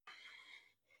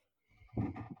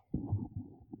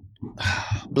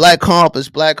Black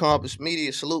Compass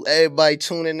Media. Salute everybody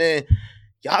tuning in.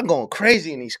 Y'all going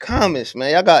crazy in these comments,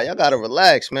 man. Y'all gotta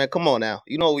relax, man. Come on now.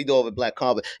 You know what we do over Black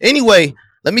Compass. Anyway,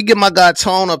 let me get my guy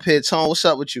Tone up here. Tone, what's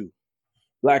up with you?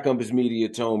 Black Compass Media,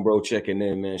 Tone, bro, checking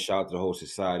in, man. Shout out to the whole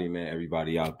society, man.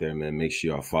 Everybody out there, man. Make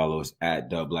sure y'all follow us at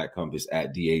the Black Compass,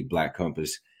 at DA Black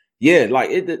Compass. Yeah, like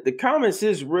the comments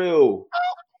is real.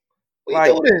 We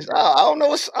do this. I don't know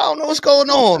what's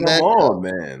going on, man. Come on,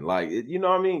 man. Like, you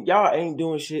know what I mean? Y'all ain't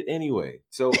doing shit anyway.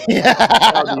 So,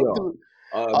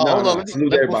 hold on.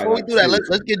 Before we do that,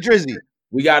 let's get Drizzy.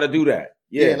 We got to do that.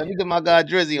 Yeah. Let me get my guy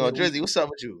Drizzy on. Drizzy, what's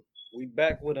up with you? We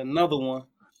back with another one.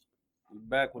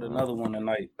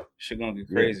 Tonight. Shit gonna get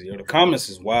crazy. Yo, the comments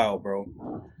is wild, bro.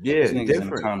 Yeah,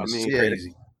 different. Comments is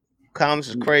crazy. Comments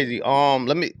is crazy. All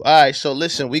right, so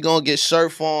listen, we gonna get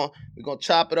Surf on. We're gonna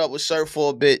chop it up with Surf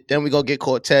for a bit, then we gonna get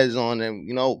Cortez on, and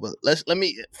but let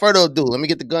me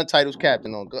get the gun titles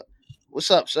captain on. What's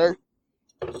up, Surf?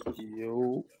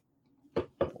 Yo.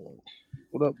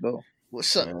 What up, though?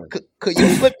 What's up? Could you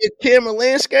flip your camera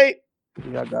landscape?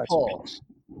 Yeah, I got you. Pause.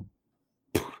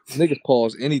 Niggas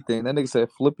pause anything. That nigga said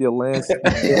flip your landscape.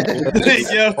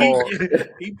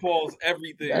 He paused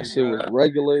everything. That shit was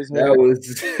regular as hell.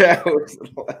 That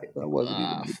wasn't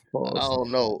even pause. I don't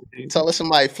know. Telling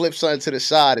somebody flip something to the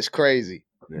side is crazy.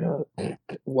 Yeah.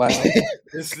 Wow.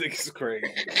 This nigga's crazy.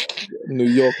 New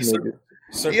York nigga.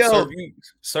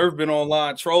 Surf been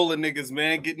online trolling niggas,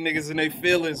 man, getting niggas in their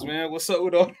feelings, man. What's up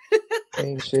with all?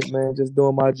 Ain't shit, man. Just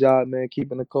doing my job, man.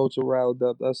 Keeping the culture riled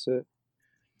up. That's it.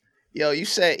 Yo, you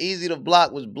said Easy to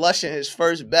Block was blushing his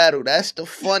first battle. That's the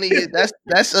funniest.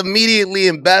 that's immediately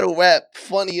in battle rap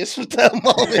funniest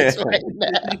moments right now.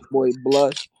 Boy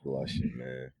blushing,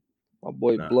 man. My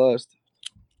boy blushed.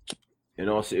 In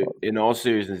all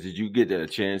seriousness, did you get a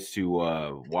chance to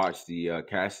watch the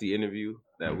Cassidy interview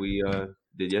that we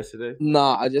did yesterday?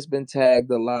 Nah, I just been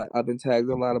tagged a lot. I've been tagged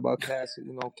a lot about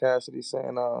Cassidy. Cassidy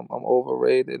saying I'm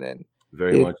overrated and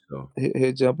very much so.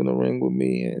 He'll jump in the ring with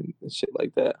me and shit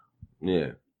like that.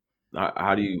 Yeah.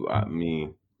 How do you? I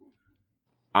mean,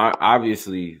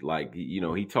 obviously, like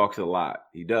he talks a lot.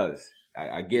 He does.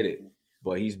 I get it,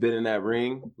 but he's been in that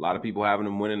ring. A lot of people having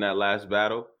him winning that last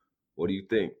battle. What do you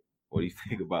think? What do you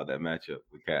think about that matchup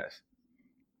with Cass?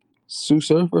 Sue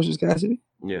Surf versus Cassidy?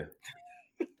 Yeah.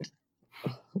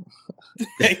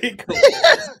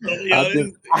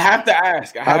 I have to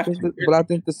ask. I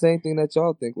think the same thing that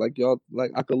y'all think. Like y'all,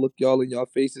 like I could look y'all in y'all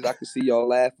faces. I could see y'all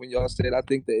laugh when y'all said. I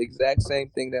think the exact same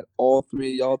thing that all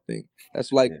three of y'all think.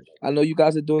 That's like I know you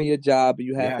guys are doing your job, and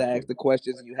you have to ask the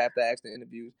questions and you have to ask the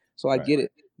interviews. So I get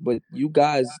it, but you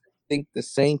guys think the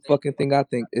same fucking thing I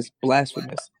think. It's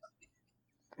blasphemous.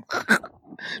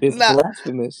 It's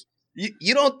blasphemous.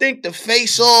 You don't think the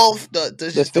face-off,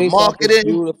 the marketing is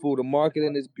beautiful. The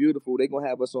marketing is beautiful. They're going to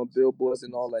have us on billboards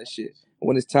and all that shit.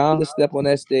 When it's time to step on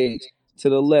that stage, to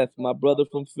the left, my brother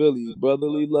from Philly,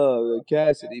 Brotherly Love,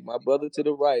 Cassidy. My brother to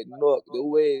the right, Nook, The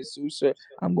Way, Susha.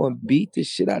 I'm going to beat the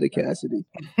shit out of Cassidy.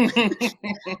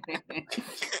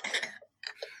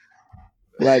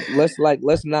 Let's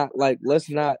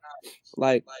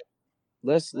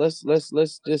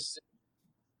just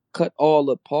cut all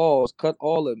the pause, cut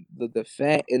all of the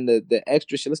fat and the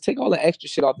extra shit. Let's take all the extra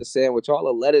shit off the sandwich, all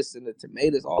the lettuce and the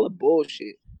tomatoes, all the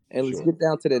bullshit, and let's get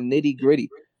down to the nitty gritty.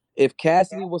 If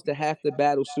Cassidy was to have to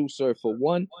battle Sue Surf, for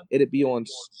one, it'd be on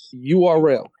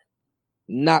URL,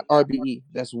 not RBE.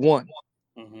 That's one.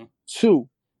 Mm-hmm. Two,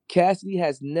 Cassidy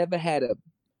has never had a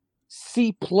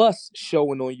C+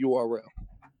 showing on URL.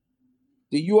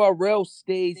 The URL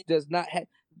stage does not have.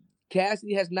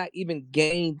 Cassidy has not even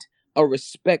gained a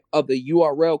respect of the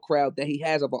URL crowd that he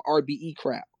has of an RBE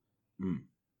crowd.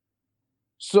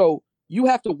 So you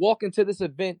have to walk into this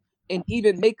event and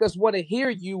even make us want to hear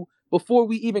you before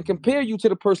we even compare you to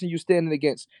the person you're standing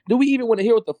against. Do we even want to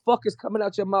hear what the fuck is coming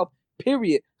out your mouth?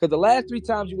 Period. Because the last 3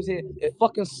 times you was here, it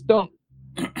fucking stunk.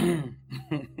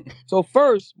 So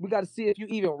first, we got to see if you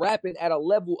even rapping at a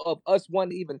level of us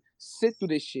wanting to even sit through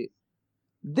this shit.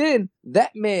 Then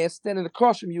that man standing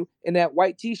across from you in that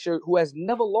white t-shirt who has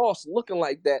never lost looking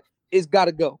like that is got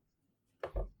to go.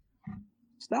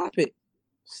 Stop it.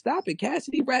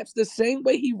 Cassidy raps the same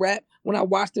way he rapped when I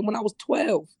watched him when I was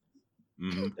 12.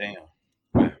 Mm-hmm. Damn.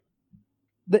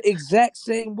 The exact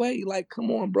same way. Like,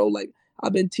 come on, bro. Like,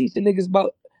 I've been teaching niggas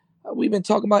about, we've been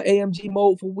talking about AMG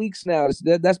mode for weeks now.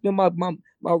 That's been my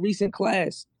recent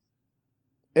class.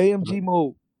 AMG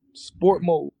mode, sport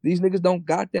mode. These niggas don't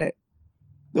got that.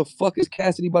 The fuck is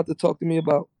Cassidy about to talk to me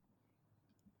about?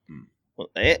 Well,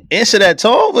 answer that,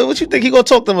 Tone. What you think he gonna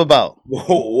talk to them about?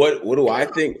 What do I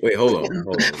think? Wait, hold on.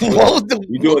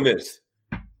 You doing this?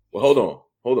 Well,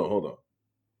 hold on.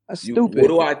 That's What stupid.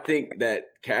 do I think that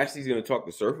Cassidy's gonna talk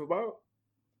to Surf about?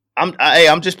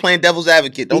 I'm just playing devil's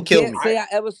advocate. Don't kill me. Can't say I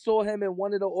ever saw him in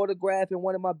one of the autograph and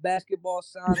one of my basketball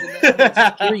signs in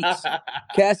the streets.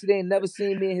 Cassidy ain't never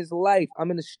seen me in his life.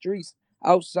 I'm in the streets,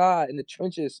 outside, in the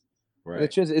trenches. Right. In the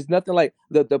trenches. It's nothing like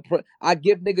I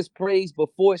give niggas praise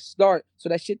before it start, so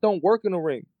that shit don't work in the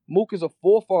ring. Mook is a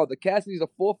forefather. Cassidy's a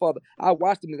forefather. I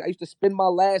watched them. I used to spend my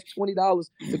last $20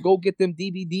 to go get them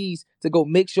DVDs to go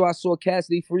make sure I saw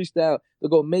Cassidy freestyle. To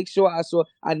go make sure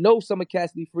I know some of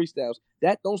Cassidy freestyles.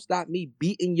 That don't stop me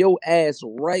beating your ass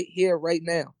right here, right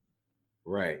now.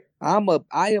 Right.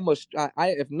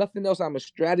 If nothing else, I'm a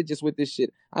strategist with this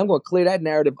shit. I'm gonna clear that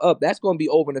narrative up. That's gonna be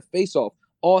over in the face off.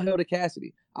 All hell to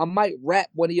Cassidy. I might rap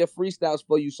one of your freestyles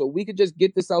for you so we could just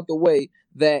get this out the way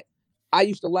that I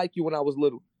used to like you when I was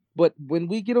little. But when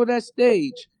we get on that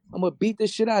stage, I'm gonna beat the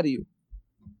shit out of you.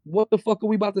 What the fuck are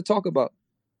we about to talk about?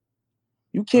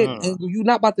 You can't, you're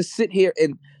not about to sit here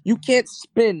and you can't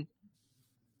spend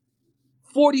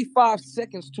 45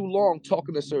 seconds too long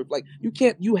talking to Surf. Like,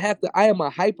 you have to. I am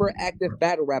a hyperactive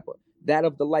battle rapper, that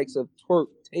of the likes of Twerk,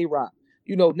 Tay-Rock,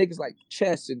 niggas like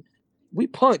Chess, and we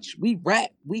punch, we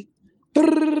rap, we.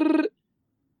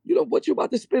 What you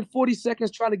about to spend 40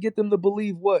 seconds trying to get them to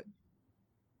believe what?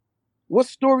 What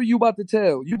story you about to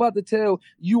tell? You about to tell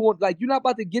you're not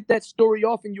about to get that story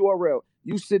off in URL.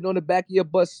 You sitting on the back of your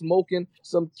bus smoking,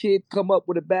 some kid come up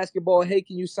with a basketball, hey,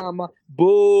 can you sign my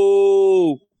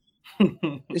boo?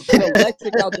 This shit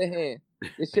electric out the hand.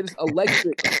 This shit is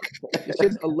electric. This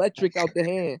shit is electric out the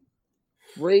hand.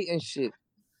 Great and shit.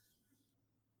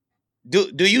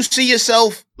 Do you see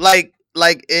yourself like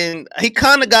in he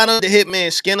kind of got under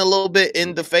Hitman's skin a little bit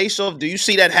in the face-off? Do you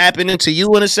see that happening to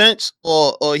you in a sense,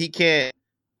 or he can't?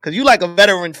 Because you like a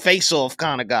veteran face-off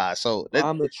kind of guy. So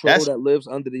I'm the troll that lives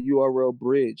under the URL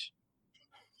bridge.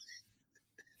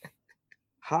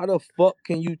 How the fuck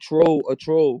can you troll a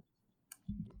troll?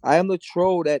 I am the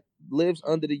troll that lives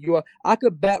under the URL. I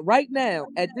could bat right now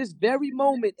at this very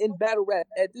moment in battle rap,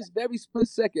 at this very split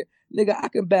second, nigga. I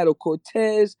can battle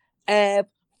Cortez, Av,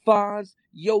 Fonz,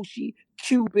 Yoshi,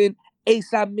 Cuban,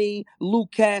 Ace Amin,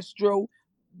 Luke Castro.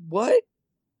 What?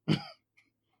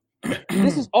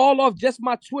 This is all off just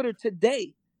my Twitter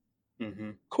today.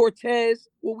 Mm-hmm. Cortez,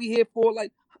 what we here for?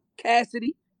 Like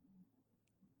Cassidy.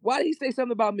 Why did he say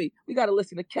something about me? We gotta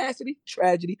listen to Cassidy.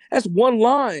 Tragedy. That's one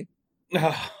line.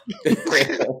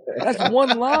 That's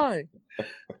one line.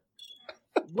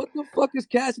 What the fuck is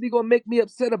Cassidy gonna make me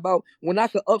upset about when I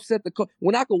could upset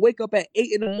when I could wake up at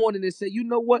 8 in the morning and say, you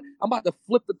know what? I'm about to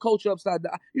flip the culture upside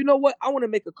down. You know what? I want to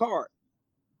make a card.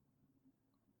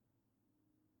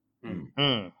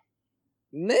 Mm-hmm.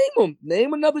 Name them.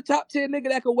 Name another top 10 nigga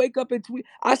that could wake up and tweet.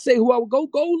 I say who I would go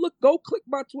click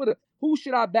my Twitter. Who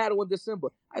should I battle in December?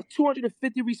 I have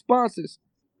 250 responses.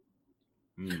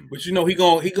 But he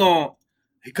gon'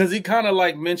 because he kind of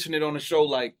like mentioned it on the show,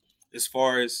 like as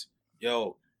far as he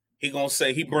gonna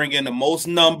say he bring in the most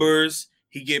numbers,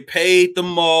 he get paid the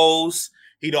most,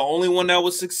 he the only one that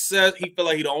was success. He feel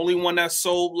like he the only one that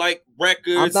sold like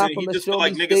records. I'm not and from he the just show feel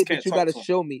like me niggas state, can't but you talk gotta to him.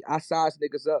 show me. I size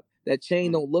niggas up. That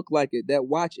chain don't look like it. That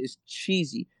watch is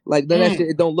cheesy. Like none of that shit.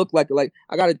 It don't look like it. Like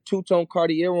I got a 2-tone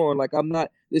Cartier on. Like I'm not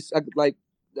this. Like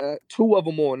 2 of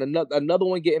them on. Another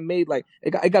one getting made. Like it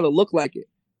gotta look like it.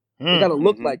 It gotta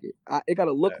look like it. It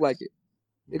gotta look like it.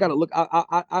 It gotta look.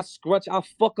 I scrunch. I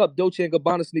fuck up Dolce and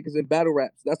Gabbana sneakers in battle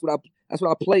raps. That's what I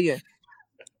play in.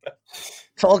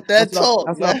 Talk that talk.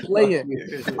 That's what I play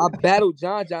in. I battled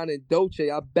John and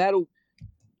Dolce. I battled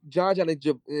John and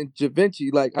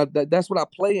Javinci. Like that's what I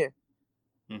play in.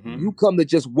 Mm-hmm. You come to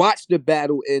just watch the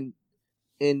battle in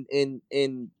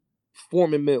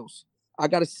Foreman Mills. I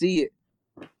gotta see it.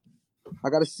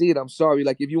 I'm sorry.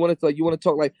 Like if you want to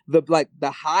talk like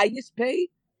the highest paid.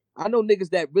 I know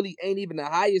niggas that really ain't even the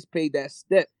highest paid that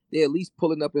step. They at least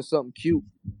pulling up in something cute.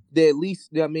 They at least,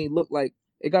 look like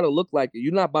it gotta look like it.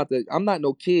 You're not about to. I'm not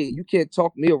no kid. You can't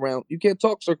talk me around. You can't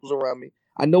talk circles around me.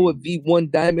 I know what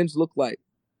V1 diamonds look like.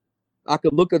 I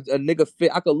could look at a nigga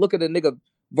fit. I could look at a nigga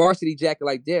varsity jacket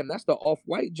like, damn, that's the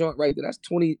off-white joint right there. That's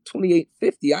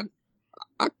 28.50.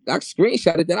 I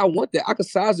screenshotted that. I want that. I could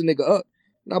size a nigga up.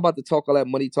 Not about to talk all that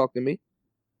money talk to me.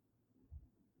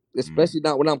 Especially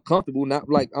not when I'm comfortable. Not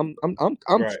like I'm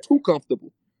right. too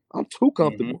comfortable. I'm too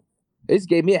comfortable. Mm-hmm. They just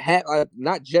gave me a hat,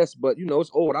 not just, but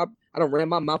it's old. I done ran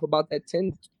my mouth about that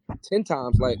 10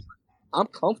 times. Like I'm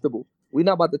comfortable. We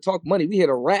not about to talk money. We here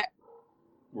to rap.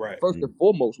 Right. First and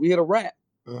foremost, we here to rap.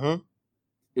 Mm-hmm.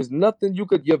 There's nothing your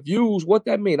views. What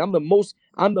that mean? I'm the most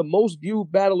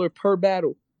viewed battler per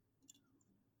battle.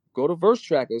 Go to Verse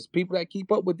Trackers. People that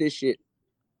keep up with this shit.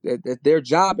 That their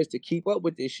job is to keep up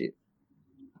with this shit.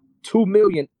 $2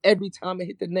 million every time it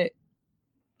hit the net.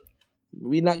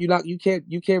 You can't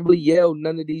really yell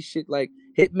none of these shit. Like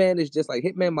Hitman is just like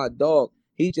Hitman, my dog.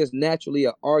 He's just naturally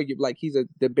he's a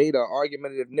debater,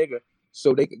 argumentative nigga.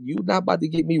 So you not about to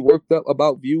get me worked up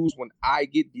about views when I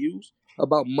get views,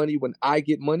 about money when I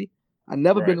get money. I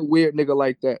never been a weird nigga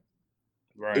like that.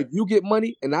 Right. If you get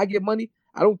money and I get money,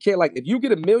 I don't care. Like if you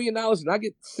get $1 million and I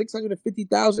get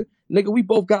 650,000, nigga, we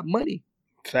both got money.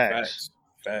 Facts.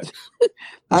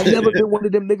 I've never been one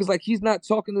of them niggas like he's not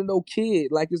talking to no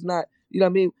kid. Like it's not, you know what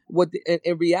I mean?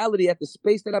 In reality, at the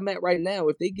space that I'm at right now,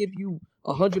 if they give you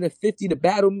 150 to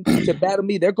battle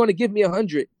me, they're gonna give me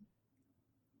 100.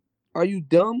 Are you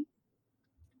dumb?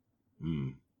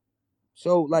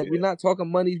 So we're not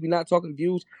talking money, we're not talking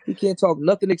views. We can't talk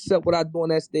nothing except what I do on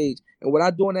that stage. And what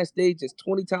I do on that stage is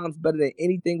 20 times better than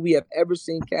anything we have ever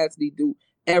seen Cassidy do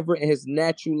ever in his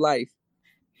natural life.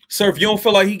 Sir, if you don't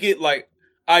feel like he get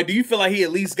do you feel like he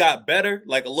at least got better,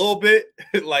 like a little bit,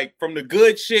 like from the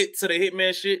good shit to the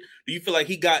Hitman shit? Do you feel like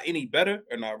he got any better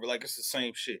or not? Like it's the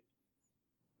same shit.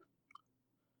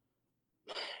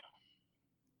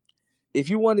 If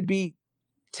you want to be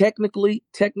technically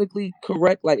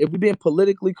correct, like if we're being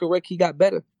politically correct, he got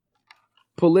better.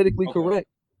 Politically correct.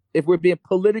 If we're being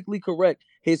politically correct,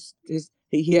 he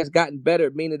has gotten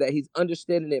better, meaning that he's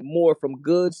understanding it more from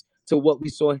goods to what we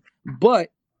saw.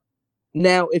 But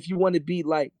now, if we want to be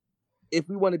like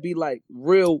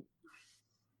real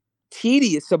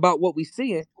tedious about what we're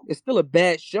seeing, it's still a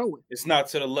bad showing. It's not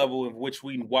to the level of which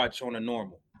we watch on a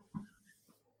normal.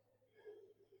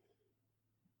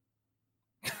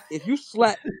 If you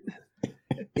slap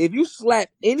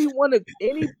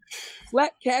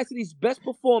slap Cassidy's best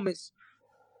performance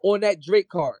on that Drake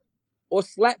card, or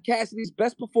slap Cassidy's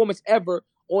best performance ever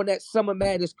on that Summer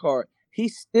Madness card, he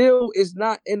still is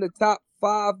not in the top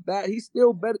 5. He's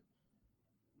still better.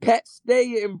 Pat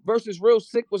Stay versus Real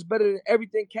Sick was better than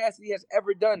everything Cassidy has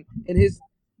ever done in his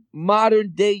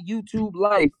modern day YouTube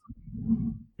life.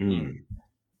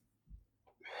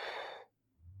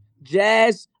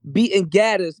 Jazz beating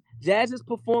Gaddis. Jazz's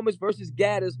performance versus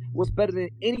Gaddis was better than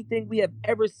anything we have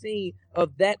ever seen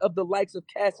of the likes of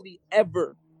Cassidy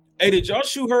ever. Hey, did y'all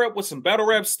shoot her up with some battle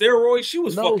rap steroids? She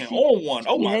was fucking on one.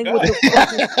 Oh my god!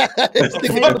 This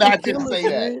nigga did not just say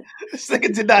that. This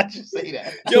nigga did not just say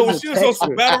that. Yo, when she was on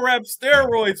some battle rap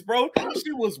steroids, bro,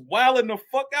 she was wilding the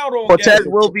fuck out on. Cortez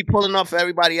will be pulling up for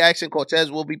everybody. Action.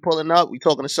 Cortez will be pulling up. We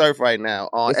talking to Surf right now.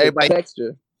 Everybody,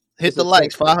 texture. Hit the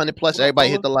likes. 500 plus. Everybody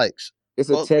hit the likes. It's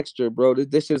a texture, bro.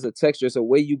 This is a texture. It's a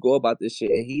way you go about this shit,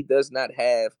 and he does not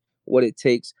have what it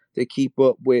takes to keep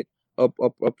up with a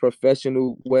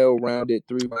professional, well-rounded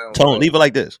 3-round. Tone, leave it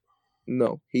like this.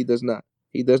 No, he does not.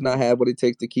 He does not have what it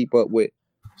takes to keep up with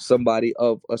somebody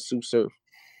of a Sue Surf.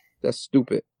 That's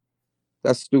stupid.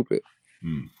 That's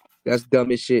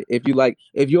dumb as shit. If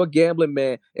you're a gambling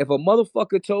man, if a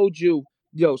motherfucker told you,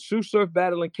 yo, Sue Surf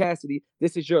battling Cassidy,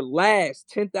 this is your last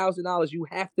 $10,000, you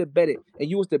have to bet it, and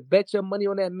you was to bet your money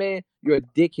on that man, you're a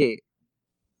dickhead.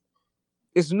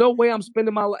 There's no way I'm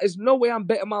betting my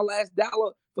last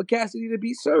dollar for Cassidy to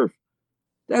beat Surf.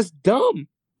 That's dumb.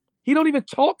 He don't even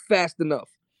talk fast enough.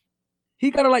 He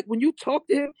gotta when you talk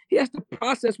to him, he has to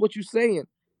process what you're saying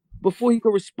before he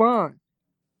can respond.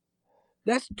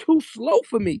 That's too slow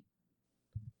for me.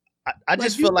 I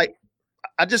just feel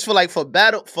like for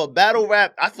battle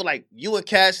rap, I feel like you and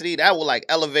Cassidy, that will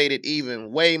elevate it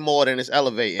even way more than it's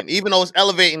elevating. Even though it's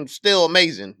elevating, still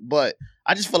amazing. But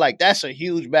I just feel like that's a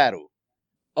huge battle.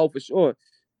 Oh, for sure.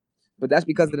 But that's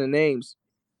because of the names.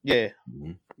 Yeah.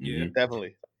 Yeah,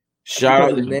 definitely. Shout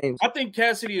out to the names. I think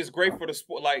Cassidy is great for the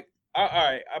sport. Like, all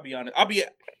right, I'll be honest. I'll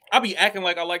be acting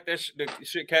like I like that the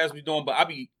shit Cassidy's doing, but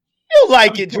you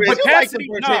like it, Driz. You Cassidy,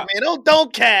 like the man.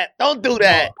 Don't cat. Don't do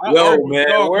that.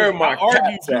 Where am I?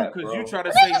 Because you try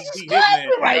to say he beat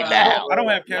Hitman right now. I don't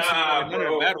have Cassidy in none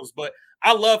of the battles, but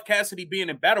I love Cassidy being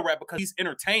in battle rap because he's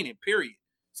entertaining. Period.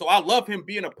 So I love him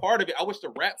being a part of it. I wish the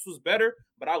raps was better,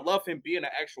 but I love him being an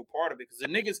actual part of it because the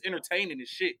nigga's entertaining as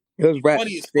shit. His raps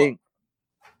stink.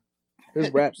 His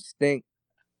raps stink.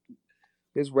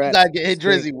 His raps. You gotta get hit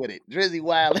Drizzy with it. Drizzy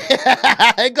wild.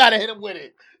 I gotta hit him with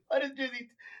it. What is Drizzy?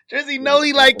 Drizzy know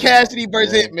he like Cassidy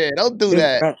versus Hitman. Don't do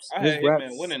that. I had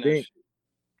Hitman winning that shit.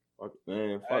 Fuck,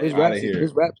 man.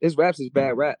 His raps is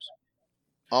bad raps.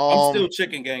 I'm still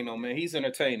chicken gang though, man. He's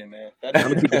entertaining, man. I'm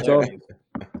gonna keep it talking.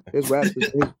 His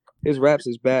raps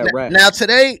is bad rap. Now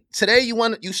today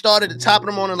you started the top of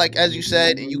the morning, like as you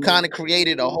said, and you kind of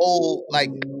created a whole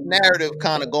narrative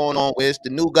kind of going on with the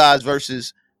new guys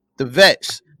versus the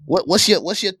vets. What's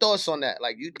your thoughts on that?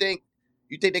 Like you think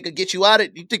they could get you out of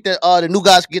it? You think that the new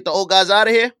guys can get the old guys out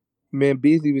of here? Man,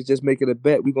 Beasley was just making a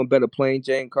bet. We gonna bet a plain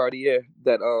Jane Cartier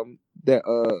that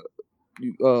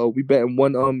we bet in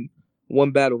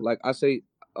one battle. Like I say,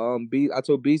 I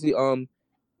told Beasley, I'm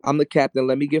the captain.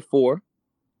 Let me get 4,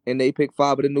 and they pick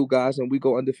 5 of the new guys, and we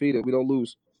go undefeated. We don't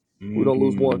lose. We don't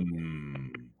lose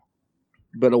one.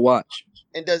 Better watch.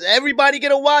 And does everybody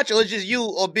get a watch, or it's just you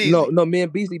or Beasley? No, me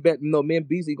and Beasley bet. No, me and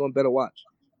Beasley gonna better watch.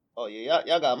 Oh yeah,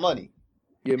 y'all got money.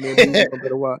 Yeah, me and Beasley gonna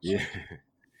better watch. Yeah.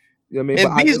 You know what I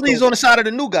mean? And Beasley's on the side of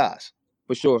the new guys.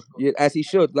 For sure, yeah, as he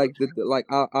should. Like,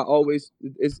 I always,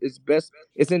 it's best.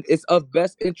 It's of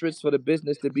best interest for the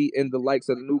business to be in the likes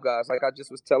of the new guys. Like I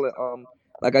just was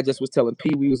telling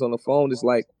P, we was on the phone. It's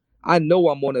like I know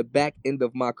I'm on the back end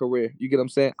of my career. You get what I'm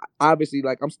saying? Obviously,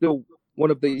 like I'm still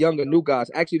one of the younger new guys.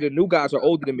 Actually, the new guys are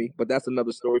older than me, but that's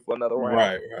another story for another round.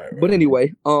 Right. But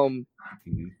anyway,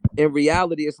 in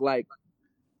reality, it's like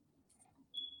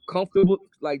comfortable,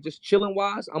 like just chilling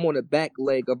wise, I'm on the back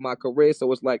leg of my career.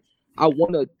 So it's like I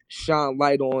want to shine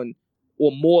light on,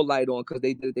 or more light on, because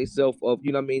they did themselves of,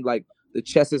 you know what I mean, like the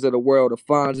Chesses of the world, the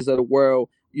Fonzes of the world,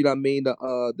 you know what I mean,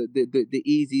 the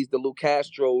Easies, the Lou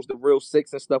Castros, the Real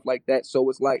Six and stuff like that. So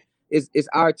it's like it's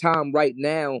our time right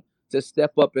now to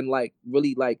step up and like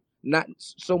really like not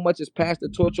so much as pass the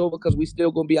torch over, because we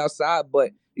still gonna be outside,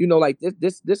 but you know, like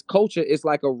this culture is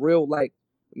like a real like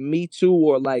Me Too,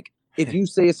 or like if you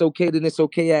say it's okay, then it's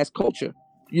okay ass culture.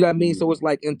 You know what I mean? So it's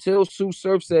like until Sue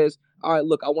Surf says, all right,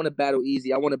 look, I want to battle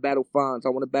Easy, I want to battle Fonz, I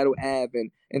want to battle Av,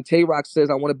 and Tay Rock says,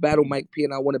 I want to battle Mike P,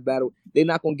 and I want to battle, they're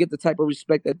not gonna get the type of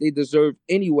respect that they deserve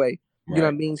anyway. You know what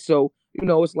I mean? So, you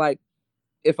know, it's like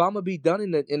if I'm gonna be done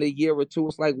in a year or two,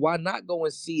 it's like, why not go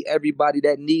and see everybody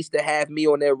that needs to have me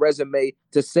on their resume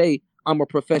to say I'm a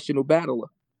professional battler?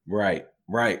 Right.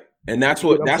 And that's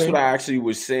what I actually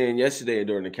was saying yesterday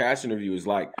during the cast interview, is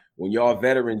like, when y'all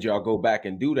veterans, y'all go back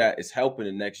and do that, it's helping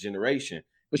the next generation.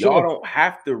 Y'all don't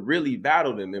have to really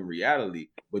battle them in reality,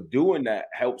 but doing that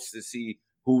helps to see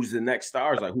who's the next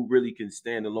stars, like who really can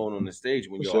stand alone on the stage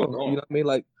when y'all gone. You know what I mean?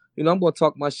 Like, you know, I'm gonna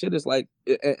talk my shit. It's like,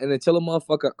 and until a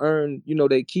motherfucker earn, you know,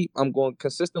 they keep, I'm going to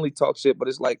consistently talk shit. But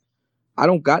it's like, I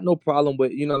don't got no problem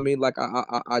with, you know what I mean? Like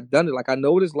I done it. Like I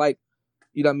know what it's like,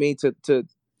 you know what I mean, to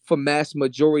for mass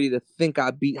majority to think I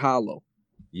beat Hollow.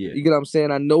 Yeah. You get what I'm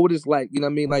saying? I know what it's like, you know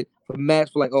what I mean? Like for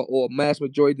like or mass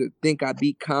majority to think I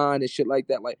beat Khan and shit like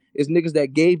that. Like it's niggas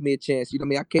that gave me a chance. You know what I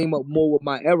mean? I came up more with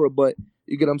my era, but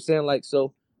you get what I'm saying? Like,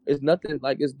 so it's nothing,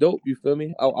 like it's dope, you feel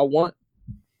me? I want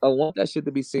that shit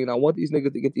to be seen. I want these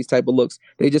niggas to get these type of looks.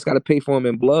 They just gotta pay for them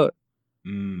in blood.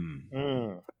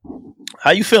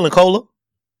 How you feeling, Cola?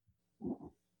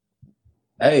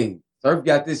 Hey, Surf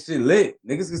got this shit lit.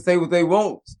 Niggas can say what they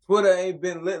want. Twitter ain't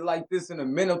been lit like this in a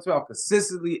minute. I'm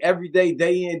consistently every day,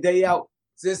 day in, day out.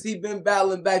 Since he been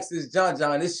battling back since John,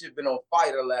 this shit been on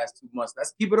fire the last 2 months.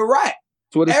 Let's keep it a rack.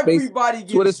 Twitter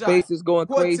Space is going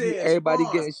crazy. Everybody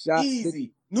getting shot.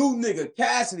 Easy. New nigga,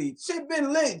 Cassidy. Shit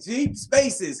been lit, G.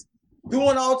 Spaces.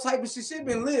 Doing all type of shit. Shit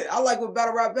been lit. I like what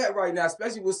Battle Rap at right now,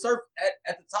 especially with Surf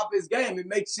at the top of his game. It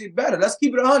makes shit better. Let's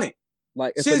keep it 100.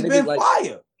 Like shit's been like,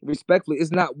 fire. Respectfully,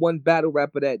 it's not one battle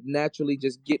rapper that naturally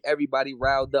just get everybody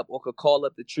riled up or could call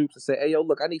up the troops and say, hey, yo,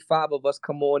 look, I need 5 of us,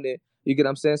 come on in. You get what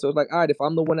I'm saying? So it's like, all right, if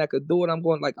I'm the one that could do it, I'm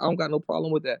going, like, I don't got no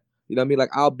problem with that. You know what I mean? Like,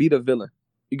 I'll be the villain.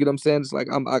 You get what I'm saying? It's like,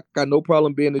 I got no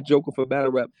problem being the Joker for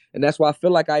battle rap. And that's why I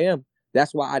feel like I am.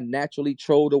 That's why I naturally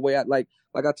troll the way I like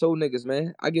I told niggas,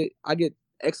 man, I get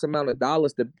X amount of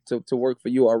dollars to work for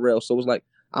URL. So it's like,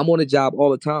 I'm on a job all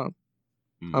the time.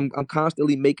 I'm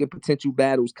constantly making potential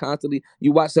battles, constantly.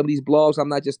 You watch some of these blogs, I'm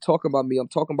not just talking about me, I'm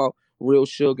talking about Real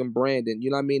Suge and Brandon. You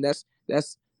know what I mean? That's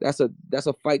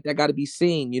a fight that gotta be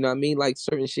seen. You know what I mean? Like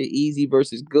certain shit, Easy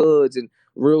versus Goods and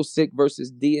Real Sick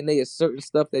versus DNA, is certain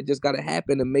stuff that just gotta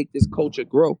happen to make this culture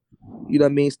grow. You know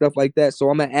what I mean? Stuff like that. So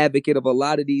I'm an advocate of a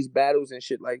lot of these battles and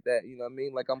shit like that. You know what I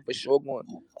mean? Like I'm for sure going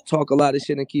to talk a lot of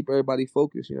shit and keep everybody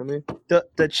focused. You know what I mean?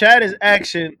 The chat is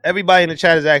action. Everybody in the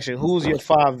chat is action. Who's your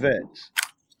 5 vets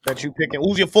that you picking?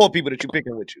 Who's your 4 people that you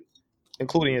picking with you,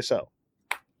 including yourself?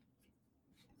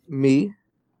 Me.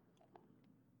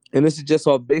 And this is just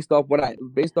all based off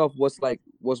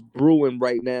what's brewing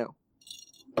right now.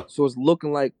 So it's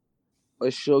looking like a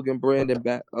Suge and Brandon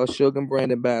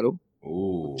battle.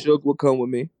 Ooh. Suge will come with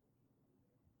me.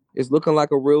 It's looking like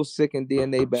a Real Sick and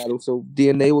DNA battle, so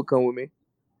DNA will come with me.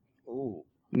 Ooh.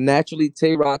 Naturally,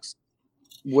 Tay Rock's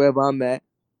wherever I'm at.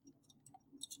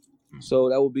 So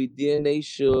that would be DNA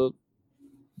Suge,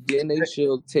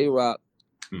 Tay Rock.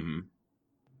 Mm-hmm.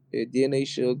 Yeah, DNA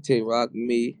Suge, Tay Rock,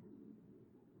 me.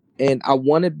 And I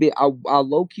want to be, I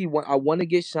low key want, I want to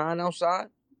get Shine outside.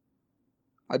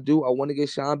 I do. I want to get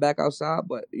Shine back outside,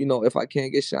 but if I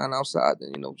can't get Shine outside,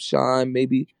 then Shine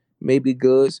maybe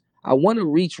Goods. I want to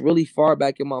reach really far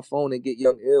back in my phone and get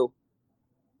Young Ill.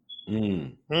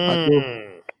 I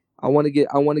do. I want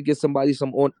to get somebody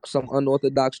some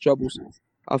unorthodox troubles.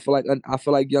 I feel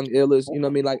like Young Ill is,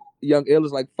 like Young Ill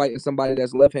is like fighting somebody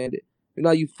that's left-handed.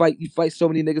 You fight so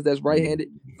many niggas that's right-handed.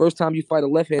 First time you fight a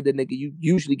left-handed nigga, you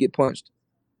usually get punched.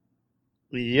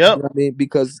 Yep. You know what I mean?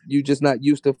 Because you're just not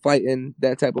used to fighting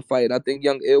that type of fight. I think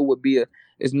Young Ill would be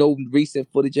there's no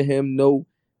recent footage of him, no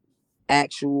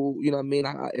actual, you know what I mean?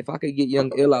 If I could get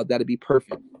Young Ill out, that'd be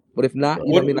perfect. But if not, you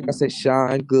know what I mean? Like I said,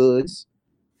 Shine, Goods.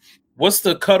 What's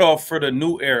the cutoff for the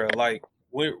new era? Like,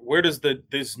 where does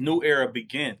this new era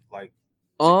begin? Like,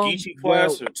 Geechee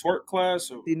class or Twerk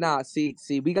class? Or?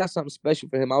 See, we got something special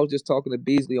for him. I was just talking to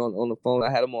Beasley on the phone.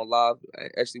 I had him on live.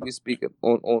 Actually, we speak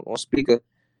on speaker.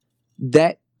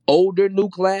 That older new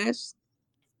class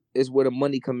is where the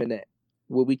money coming at.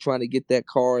 Where we trying to get that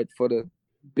card for the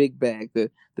big bag, the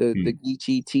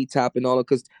Geechee T-Top and all that.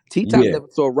 Because T-Top never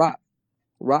saw Rock.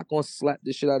 Rock gonna slap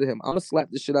the shit out of him. I'm gonna slap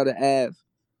the shit out of Av.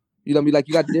 You know what I mean? Like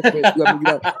you got different, you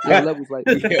got levels like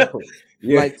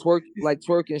like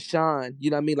Twerk and Shine.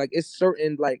 You know what I mean? Like it's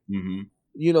certain like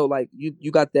like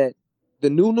you got that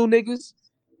the new niggas,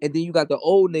 and then you got the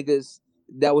old niggas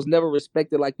that was never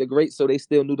respected like the great, so they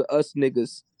still knew the us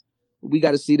niggas. We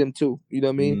got to see them too. You know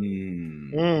what I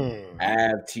mean?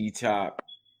 Av T-Top.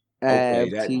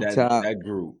 Okay, T-Top. That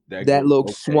group. That look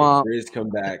Swamp. Briz come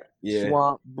back. Yeah.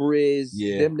 Swamp, Briz.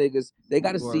 Yeah. Them niggas. They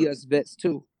got to see us vets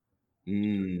too.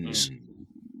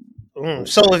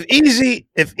 So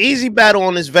if Easy battle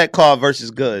on this vet card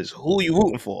versus Goods, who are you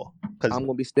rooting for? I'm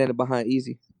gonna be standing behind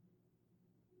Easy.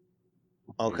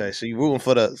 Okay, so you rooting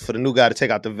for the new guy to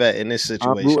take out the vet in this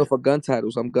situation. I'm rooting for gun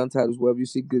titles. I'm gun titles wherever you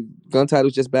see good gun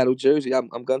titles. Just battle Jersey.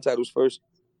 I'm gun titles first.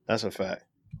 That's a fact.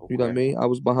 You know what I mean? I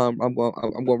was behind. I'm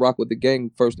gonna rock with the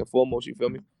gang first and foremost. You feel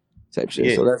me? Type shit.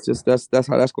 Yeah. So that's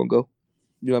how that's gonna go.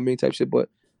 You know what I mean? Type shit. But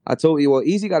I told you, well,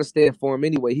 Easy got to stand for him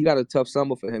anyway. He got a tough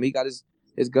summer for him. He got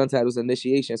his gun titles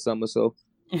initiation summer. So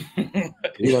you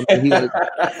know what I mean? He got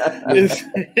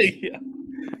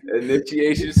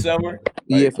initiation summer.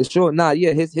 Yeah, for sure. Nah,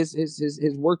 yeah.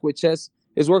 His work with Chess.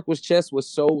 His work with Chess was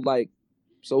so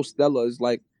stellar. It's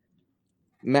like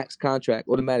max contract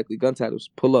automatically. Gun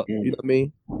titles pull up. You know what I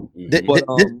mean?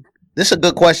 This is a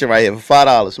good question right here for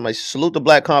 $5. Somebody salute the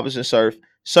Black Compass and Surf.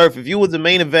 Surf, if you was the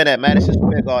main event at Madison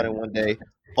Square Garden one day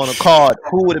on a card,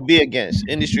 who would it be against?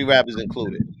 Industry rappers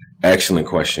included. Excellent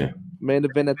question. Main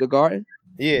event at the Garden?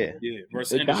 Yeah.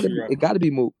 Versus it gotta be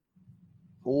Mook.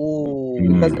 Ooh.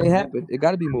 Because it ain't happened. It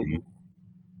gotta be Mook.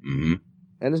 And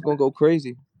it's gonna go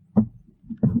crazy.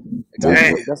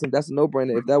 That's a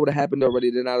no-brainer. If that would have happened already,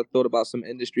 then I'd have thought about some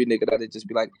industry nigga that'd just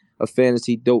be like a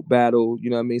fantasy dope battle, you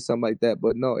know what I mean? Something like that.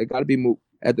 But no, it gotta be Mook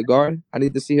at the Garden. I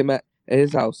need to see him at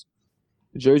his house.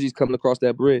 Jersey's coming across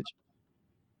that bridge.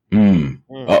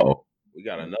 Uh-oh. We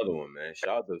got another one, man.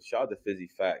 Shout out to Fizzy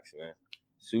Facts, man.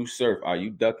 Sue Surf, are you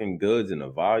ducking Goods in the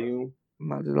volume?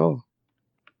 Not at all.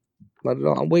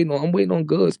 I'm waiting on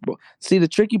Goods, bro. See, the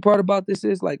tricky part about this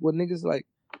is like when niggas like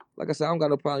I said, I don't got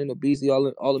no problem, Beasley,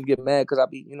 all them get mad because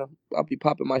I'll be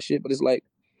popping my shit, but it's like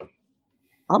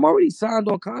I'm already signed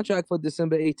on contract for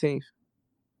December 18th.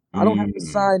 I don't have to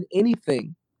sign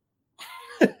anything.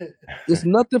 There's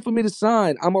nothing for me to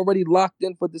sign. I'm already locked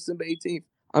in for December 18th.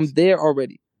 I'm there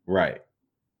already. Right.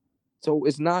 So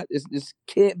it's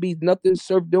can't be nothing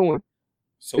Surf doing.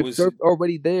 So if Surf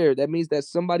already there, that means that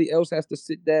somebody else has to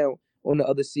sit down on the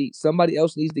other seat. Somebody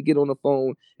else needs to get on the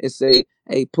phone and say,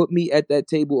 hey, put me at that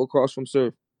table across from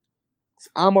Surf.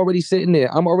 I'm already sitting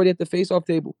there. I'm already at the face-off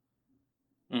table.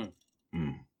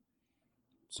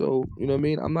 So, you know what I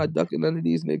mean? I'm not ducking none of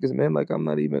these niggas, man. Like, I'm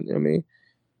not even, you know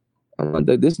what I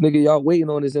mean? This nigga y'all waiting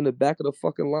on is in the back of the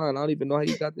fucking line. I don't even know how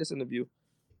you got this interview.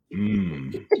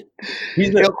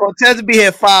 Cortez be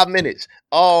here 5 minutes.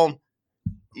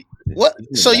 What?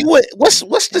 So you would?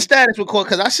 What's the status with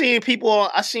Cortez? Because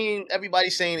I seen everybody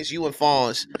saying it's you and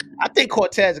Fonz. I think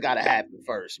Cortez got to happen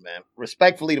first, man.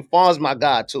 Respectfully, the Fonz my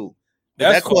guy too.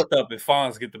 That's fucked up if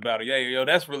Fonz get the battle. Yeah, yo,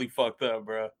 that's really fucked up,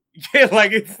 bro. Yeah,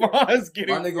 like if Fonz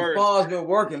getting my nigga first. Fonz been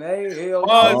working,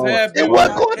 and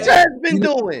what Cortez been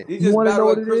doing? He just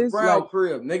battled at Chris Brown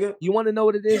crib, nigga. You want to know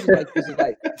what it is? Like this is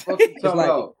like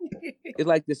it's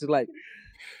like this is like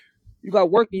you got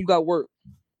work and you got work,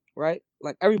 right?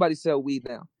 Like everybody sell weed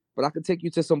now, but I could take you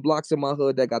to some blocks in my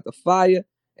hood that got the fire,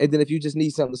 and then if you just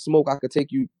need something to smoke, I could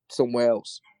take you somewhere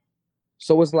else.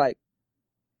 So it's like,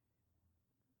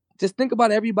 just think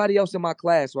about everybody else in my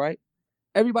class, right?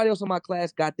 Everybody else in my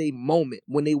class got their moment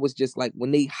when they was just like,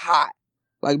 when they hot,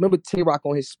 Like, remember T-Rock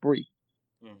on his spree,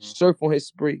 Surf on his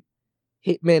spree,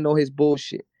 Hitman on his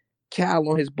bullshit, Cal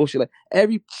on his bullshit, like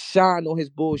every Shine on his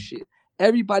bullshit.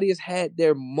 Everybody has had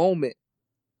their moment.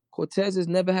 Cortez has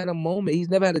never had a moment. He's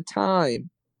never had a time.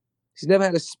 He's never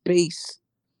had a space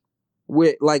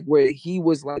where he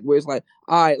was like, where it's like,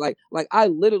 all right, like I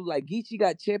literally, like, Geechee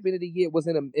got champion of the year, was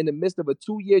in the midst of a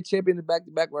 2-year champion in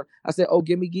back-to-back run. I said, oh,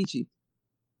 give me Geechee.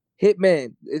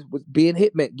 Hitman, it was being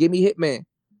Hitman. Give me Hitman.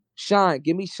 Shine,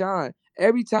 give me Shine.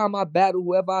 Every time I battle,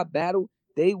 whoever I battle,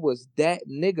 they was that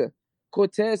nigga.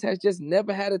 Cortez has just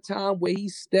never had a time where he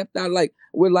stepped out, like,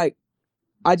 where, like,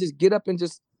 I just get up and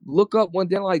just look up one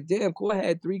day, I'm like, damn, cool, I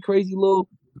had 3 crazy little.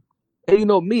 And you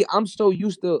know me, I'm so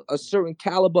used to a certain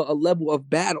caliber, a level of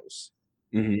battles.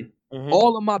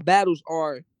 All of my battles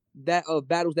are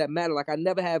battles that matter. Like, I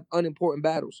never have unimportant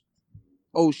battles.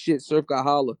 Oh shit, Surf got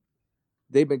Holla.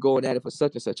 They've been going at it for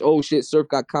such and such. Oh shit, Surf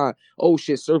got Khan. Oh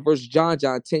shit, Surf versus John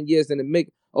 10 years in the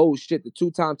make. Oh shit, the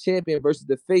 2-time champion versus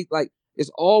the Fate. Like,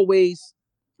 it's always,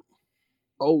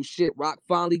 oh shit, Rock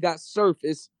finally got Surf.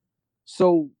 It's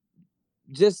so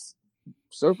just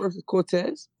Surf versus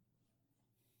Cortez.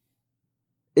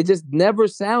 It just never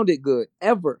sounded good,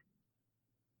 ever.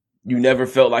 You never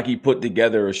felt like he put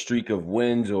together a streak of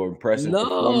wins or impressive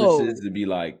performances to be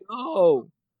like, no.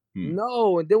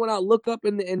 And then when I look up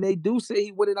and they do say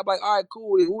he won it, I'm like, all right,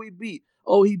 cool. Who he beat?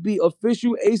 Oh, he beat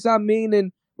Official, Ace Amin,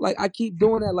 and like I keep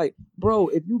doing that. Like, bro,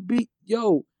 if you beat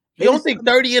you don't think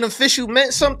 30 and Official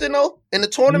meant something though in the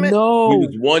tournament? No, he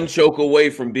was 1 choke away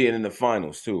from being in the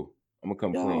finals too. I'm gonna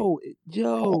come clean.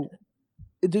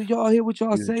 Do y'all hear what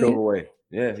y'all saying? Choke away.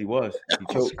 Yeah, he was. He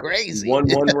choked. Crazy. He won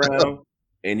 1 round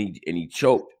and he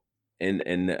choked in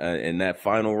that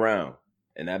final round.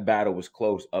 And that battle was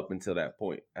close up until that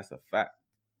point. That's a fact.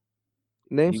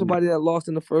 Name somebody that lost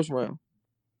in the first round.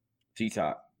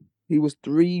 T-Top. He was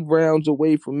 3 rounds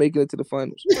away from making it to the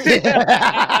finals.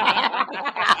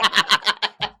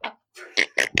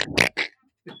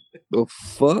 The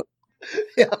fuck?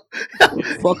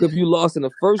 The fuck if you lost in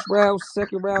the first round,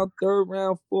 second round, third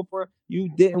round, fourth round? You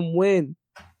didn't win.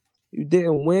 You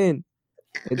didn't win.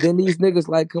 And then these niggas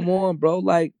like, come on, bro.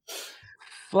 Like,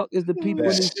 fuck is the people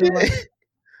in these things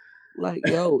like,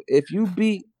 yo, if you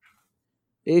beat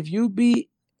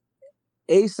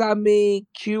Ace Amin,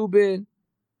 Cuban,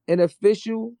 and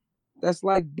Official, that's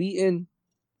like beating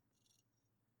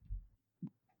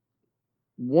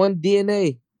 1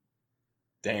 DNA.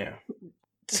 Damn.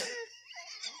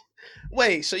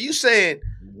 Wait, so you saying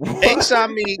Ace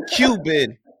Amin,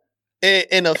 Cuban,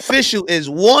 and Official is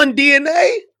 1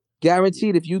 DNA?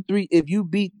 Guaranteed. If you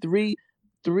beat three,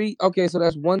 okay, so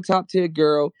that's 1 top tier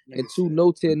girl and 2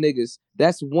 no tier niggas.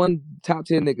 That's 1 top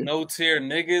tier nigga. No tier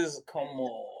niggas? Come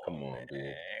on,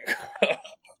 man.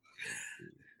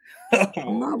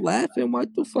 I'm not laughing.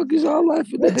 What the fuck is y'all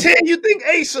laughing at? Tim, you think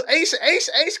Ace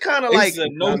kind of like a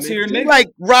no tier nigga?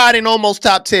 Like riding almost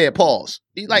top tier? Pause.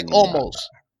 He's like almost.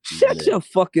 Shut your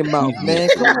fucking mouth, man.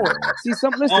 Come on. See,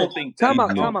 listen. Time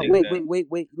out.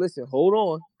 Wait. Listen, hold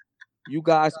on. You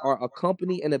guys are a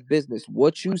company and a business.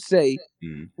 What you say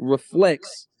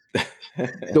reflects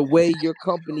the way your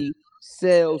company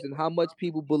sells and how much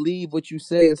people believe what you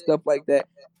say and stuff like that.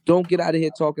 Don't get out of here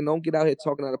talking. Don't get out here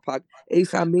talking out of pocket.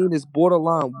 Ace Amin is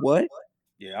borderline what?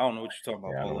 Yeah, I don't know what you're talking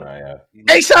about.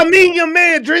 Ace Amin, your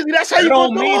man, Drizzy. That's how you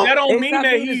don't go. That don't mean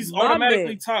that he's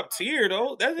automatically top tier,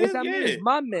 though. That's Ace Amin is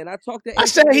my man. I talked to. I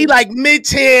said he like mid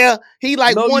tier. He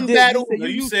like one battle.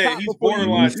 You said he's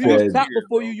borderline top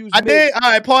before you use. I did. All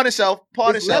right, pardon self.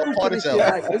 Pardon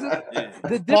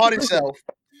self.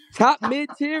 Top mid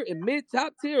tier and mid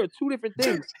top tier are 2 different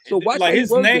things. So watch like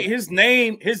his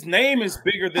name is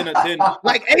bigger than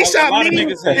like Ace Amin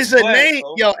is a name.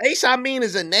 Yo, Ace Amin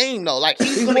is a name though. Like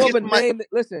he's more of a name.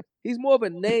 Listen, he's more of a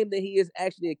name than he is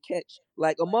actually a catch.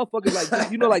 Like a motherfucker,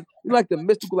 like like the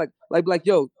mystical, like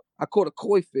yo, I caught a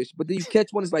koi fish, but then you catch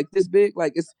one that's like this big.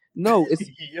 Like it's a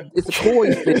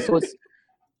koi fish. So it's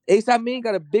Ace Amin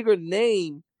got a bigger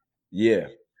name. Yeah.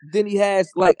 Then he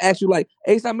has like actually like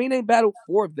Ace Amin ain't battled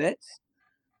 4 vets.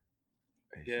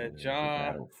 Yeah,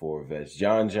 John. 4 vets.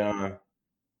 John.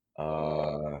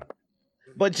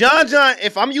 But John,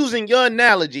 if I'm using your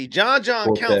analogy, John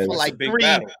count for like 3.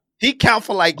 Battle. He count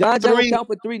for like John 3. John count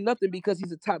for 3 nothing because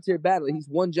he's a top tier battler. He's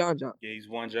 1 John. Yeah, he's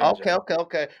 1 John.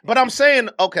 Okay. But I'm saying,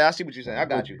 okay, I see what you're saying. I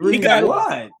got you. He got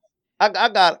what? I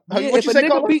got. Yeah, what you say,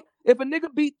 if a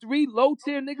nigga beat 3 low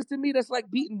tier niggas to me, that's like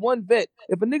beating 1 vet.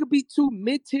 If a nigga beat 2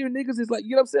 mid tier niggas, it's like,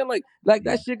 you know what I'm saying? Like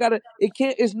that shit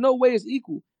it's no way it's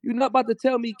equal. You're not about to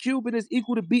tell me Cuban is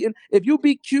equal to beating. If you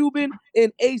beat Cuban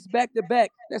and Ace back to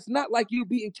back, that's not like you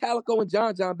beating Calico and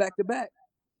John back to back.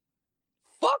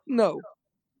 Fuck no.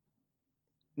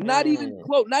 Not even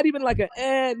close. Not even like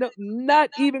no, not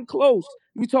even close.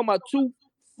 We talking about two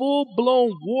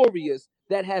full-blown warriors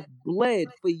that have bled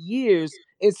for years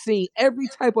and seen every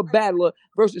type of battler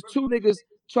versus two niggas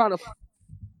trying to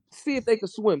see if they can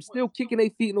swim, still kicking their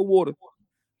feet in the water.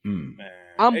 Man,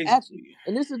 I'm actually,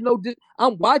 and this is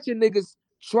I'm watching niggas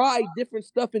try different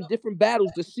stuff in different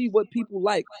battles to see what people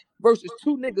like versus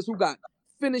two niggas who got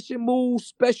finishing moves,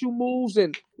 special moves,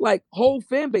 and like whole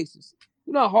fan bases.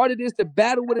 You know how hard it is to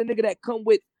battle with a nigga that come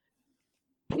with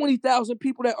 20,000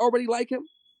 people that already like him?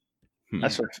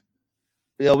 That's what.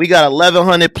 Yo, we got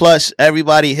 1,100 plus.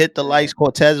 Everybody hit the likes.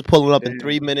 Cortez is pulling up in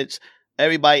 3 minutes.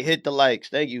 Everybody hit the likes.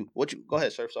 Thank you. Go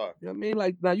ahead, sir. Sorry. You know what I mean?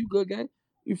 Like, now you good, gang?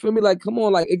 You feel me? Like, come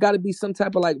on, like, it got to be some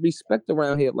type of like respect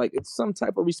around here. Like, it's some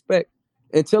type of respect.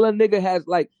 Until a nigga has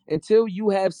until you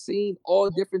have seen all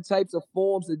different types of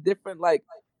forms and different, like,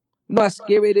 you know how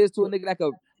scary it is to a nigga that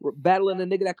could battling a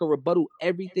nigga that could rebuttal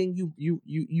everything you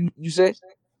say.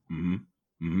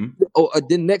 Or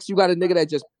then next you got a nigga that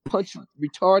just punch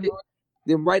retarded.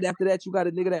 Then right after that you got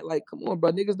a nigga that like, come on,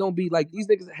 bro, niggas don't be like, these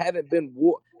niggas haven't been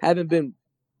war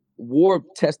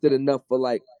tested enough for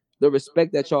like the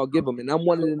respect that y'all give them. And I'm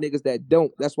one of the niggas that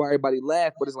don't. That's why everybody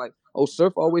laugh. But it's like, oh,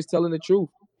 Surf always telling the truth.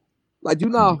 Like, do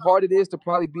you know how hard it is to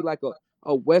probably be like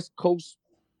a West Coast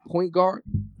point guard?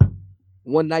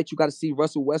 One night you got to see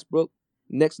Russell Westbrook.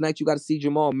 Next night you got to see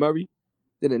Jamal Murray.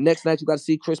 Then the next night you got to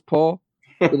see Chris Paul.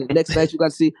 Then the next night you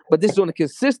got to see, but this is on a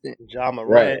consistent. Ja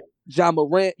Morant. Ja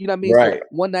Morant, you know what I mean? Right. So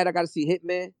one night I got to see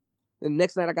Hitman. Then the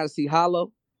next night I got to see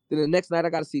Hollow. Then the next night I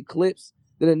got to see Clips.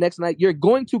 Then the next night you're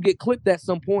going to get clipped at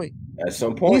some point. At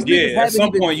some point, yeah. At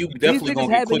some point, you definitely gonna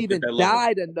get clipped at that level. These niggas haven't even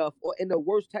died enough or in the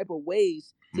worst type of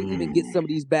ways to even get some of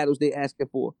these battles they asking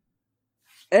for.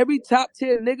 Every top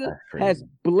tier nigga has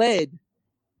bled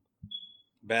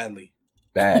badly.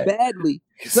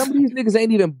 Some of these niggas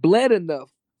ain't even bled enough.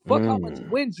 Fuck how much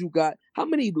wins you got. How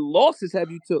many losses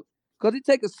have you took? Because it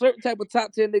take a certain type of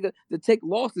top 10 nigga to take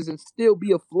losses and still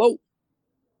be afloat.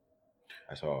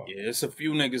 That's all. Yeah, it's a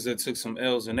few niggas that took some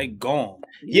L's and they gone.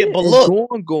 Yeah, but look.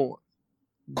 Gone.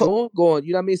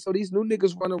 You know what I mean? So these new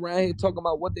niggas run around here talking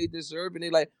about what they deserve and they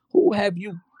like, who have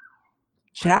you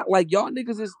chat? Like, y'all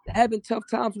niggas is having tough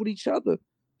times with each other.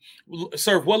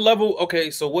 Sir, what level?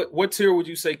 Okay, so what tier would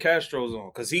you say Castro's on?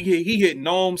 Because he hit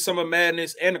Gnome, Summer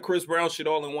Madness, and the Chris Brown shit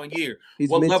all in 1 year.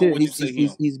 What level would you say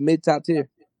he's mid top tier?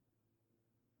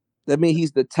 That means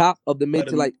he's the top of the mid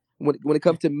tier. Like when it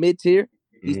comes to mid tier,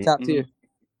 he's top tier.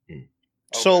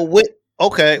 So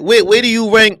where do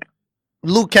you rank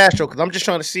Luke Castro? Because I'm just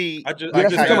trying to see.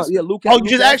 Luke Castro. You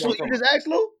just asked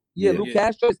Luke? Yeah, Luke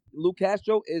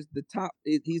Castro is the top.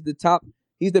 He's the top.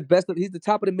 He's the best. He's the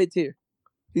top of the mid tier.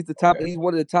 He's the top. Okay. He's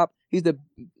one of the top. He's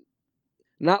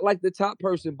not like the top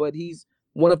person, but he's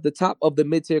one of the top of the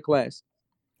mid tier class.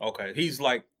 Okay, he's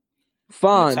like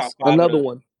Fonz, another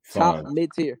one, top mid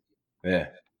tier. Yeah.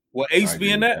 Will Ace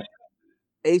be in that?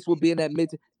 Ace will be in that mid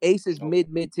tier. Ace is mid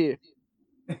tier.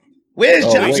 Where's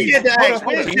JC at the Ace?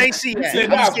 Where's JC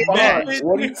at?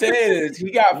 What he's saying is he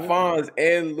got Fonz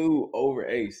and Lou over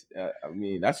Ace. I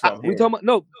mean, that's what we talking about.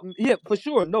 No, yeah, for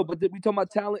sure. No, but we talking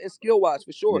about talent and skill wise,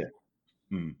 for sure. Yeah.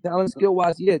 Talent skill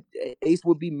wise, yeah, Ace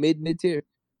would be mid tier.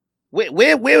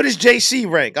 Where does JC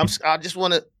rank? I just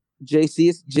want to.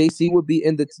 JC would be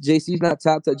in the. JC's not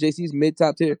top. JC's mid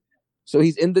top tier, so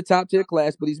he's in the top tier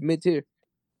class, but he's mid tier.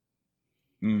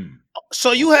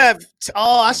 So you have.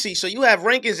 Oh, I see. So you have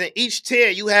rankings in each tier.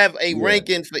 You have a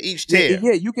ranking for each tier.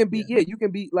 Yeah, you can be. Yeah, you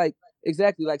can be like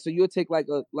exactly like. So you'll take like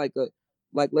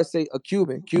let's say a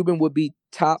Cuban. Cuban would be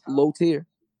top low tier.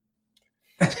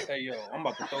 Hey yo, I'm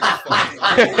about to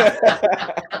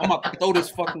throw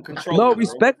this fucking controller. No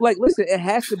respect, bro. Like listen, it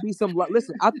has to be some.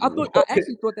 Listen, I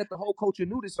actually thought that the whole culture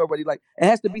knew this already. Like it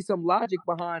has to be some logic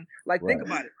behind. Like think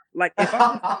about it. Like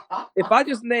if I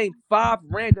just name 5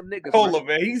 random niggas. Hold on,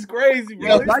 man, he's crazy,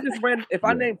 bro. If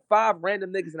I name 5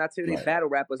 random niggas and I tell you they battle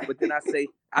rappers, but then I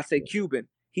say Cuban,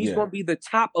 he's gonna be the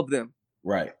top of them.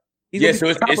 Right. So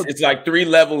it's like 3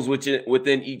 levels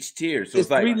within each tier. So it's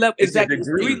like 3 levels. Exactly. It's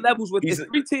 3 levels within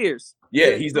 3 tiers.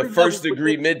 Yeah, he's the first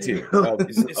degree mid tier.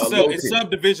 It's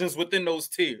subdivisions within those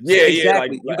tiers. Yeah,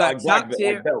 exactly. Yeah. You got top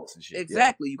tier.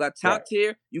 Exactly. Yeah. You got top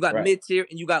tier. You got mid tier,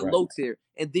 and you got low tier,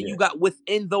 and then you got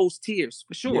within those tiers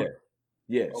for sure.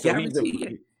 Yeah. So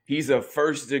he's a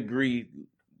first degree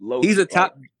low. He's a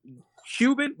top.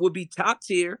 Cuban would be top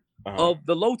tier. Of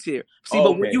the low tier.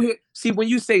 But when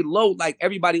you say low, like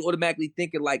everybody automatically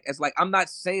thinking like it's like I'm not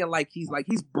saying like he's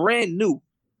brand new.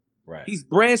 Right. He's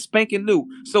brand spanking new.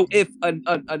 So if a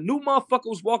new motherfucker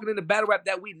was walking in the battle rap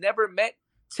that we never met,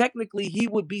 technically he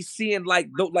would be seeing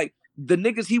like the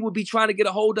niggas he would be trying to get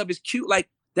a hold of is cute. Like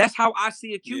That's how I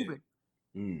see a Cuban.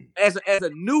 As a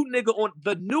new nigga on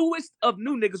the newest of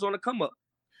new niggas on the come up.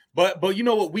 But you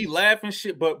know what? We laugh and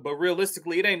shit, but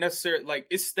realistically, it ain't necessary. Like,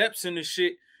 it's steps in this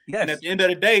shit. Yes. And at the end of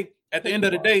the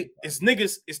day, it's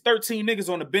niggas. It's 13 niggas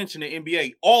on the bench in the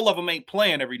NBA. All of them ain't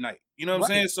playing every night. You know what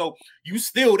I'm saying? So you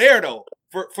still there though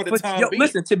for the time being.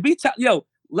 Listen,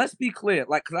 let's be clear.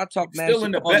 Like, cause I talk mad still shit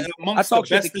in the I talk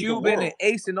shit to Cuban and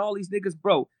Ace and all these niggas,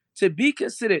 bro. To be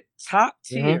considered top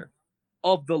tier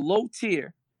of the low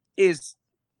tier is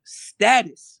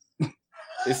status.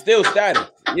 It's still status.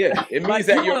 Yeah, it means Like,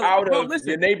 that you're out bro, of listen,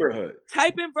 your neighborhood.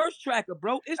 Type in verse tracker,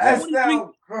 bro. It's That's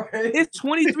 23. It's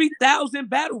 23,000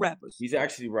 battle rappers. He's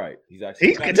actually right.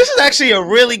 This is actually a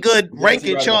really good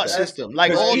ranking right chart about that. system.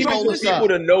 Like, Because all even told for people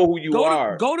to know who you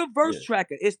are. Go to verse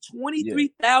tracker. It's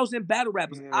 23,000 battle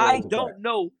rappers. I don't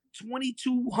know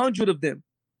 2,200 of them.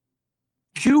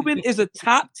 Cuban is a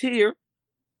top tier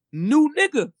new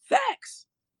nigga. Facts.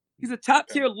 He's a top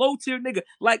tier, low tier nigga.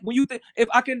 Like, when you think, if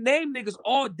I can name niggas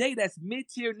all day, that's mid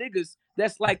tier niggas.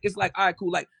 That's like, it's like, all right, cool.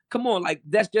 Like, come on, like,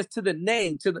 that's just to the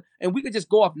name, and we could just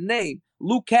go off name.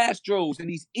 Luke Castro's and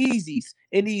these Easies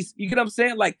and these, you get what I'm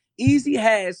saying? Like, Easy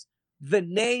has the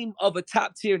name of a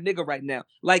top tier nigga right now.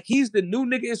 Like, he's the new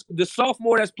nigga, is the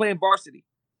sophomore that's playing varsity.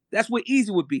 That's what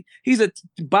Easy would be. He's and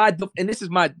this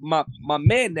is my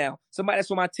man now, somebody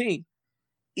that's on my team.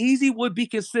 Easy would be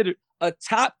considered a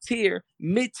top tier,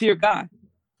 mid tier guy.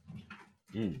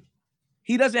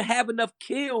 He doesn't have enough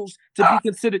kills to be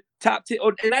considered top tier,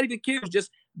 or not even kills,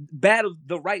 just battle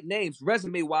the right names,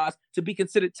 resume wise, to be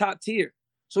considered top tier.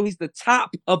 So he's the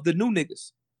top of the new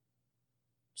niggas.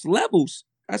 It's levels.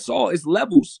 That's all. It's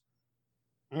levels.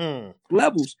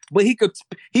 Levels. But he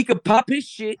could pop his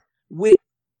shit with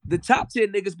the top tier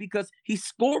niggas because he's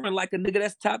scoring like a nigga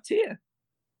that's top tier.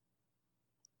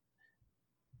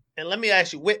 And let me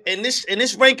ask you, in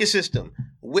this ranking system,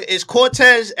 is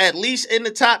Cortez at least in the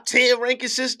top 10 ranking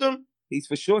system? He's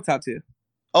for sure top tier.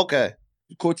 Okay.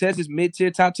 Cortez is mid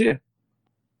tier, top tier.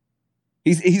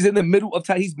 He's in the middle of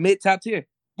top. He's mid top tier.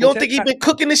 You don't think he's been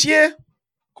cooking this year?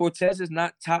 Cortez is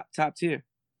not top tier.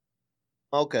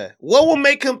 Okay. What will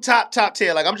make him top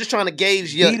tier? Like, I'm just trying to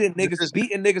gauge beating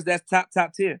niggas that's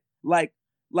top tier. Like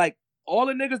all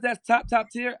the niggas that's top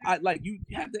tier. I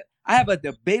have a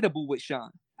debatable with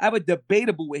Sean. I have a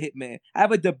debatable with Hitman. I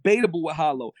have a debatable with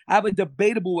Hollow. I have a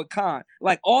debatable with Khan.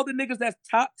 Like, all the niggas that's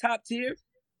top tier,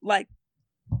 like,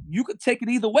 you could take it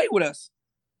either way with us.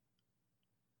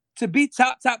 To be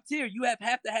top tier, you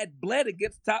have to have bled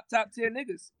against top tier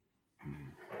niggas.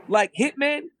 Like,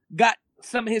 Hitman got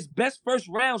some of his best first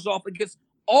rounds off against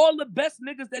all the best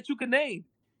niggas that you can name.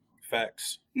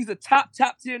 Facts. He's a top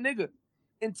tier nigga.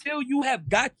 Until you have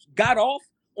got off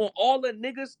on all the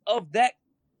niggas of that,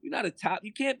 you're not a top.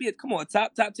 You can't be a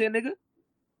top tier nigga.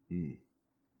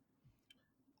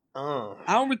 I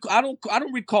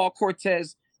don't recall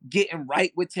Cortez getting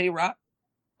right with Tay-Rock.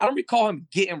 I don't recall him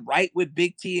getting right with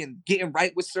Big T and getting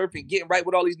right with Surf and getting right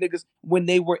with all these niggas when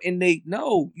they were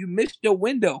no, you missed your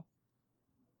window.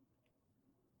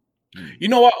 You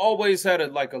know, I always had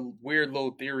a weird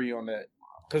little theory on that,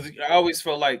 because I always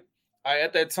felt like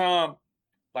at that time,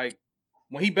 like,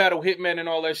 when he battled Hitman and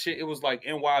all that shit, it was like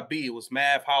NYB, it was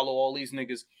Mav, Hollow, all these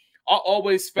niggas. I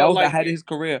always felt that was like his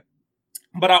career,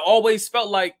 but I always felt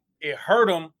like it hurt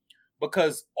him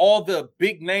because all the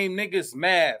big name niggas,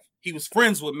 Mav, he was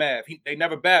friends with Mav. They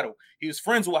never battled. He was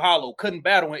friends with Hollow, couldn't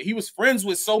battle. He was friends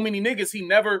with so many niggas he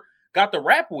never got to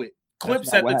rap with.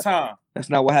 Clips at the time. That's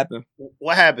not what happened.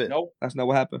 What happened? Nope. That's not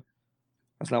what happened.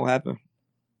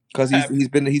 Because he's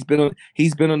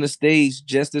been on the stage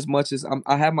just as much as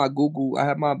I have my Google, I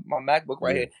have my MacBook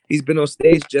right here. He's been on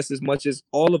stage just as much as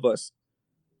all of us.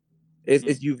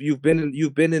 You've been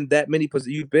in that many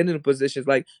positions. You've been in positions,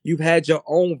 like, you've had your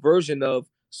own version of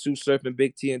Sue Surf and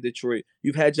Big T in Detroit.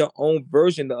 You've had your own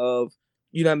version of,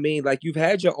 you know what I mean? Like, you've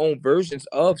had your own versions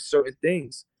of certain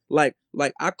things. Like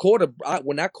when I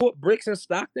caught Bricks in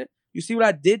Stockton, you see what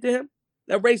I did to him?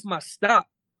 That raised my stock.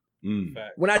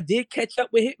 When I did catch up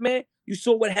with Hitman, you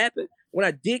saw what happened. When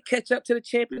I did catch up to the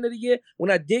champion of the year,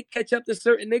 when I did catch up to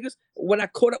certain niggas, when I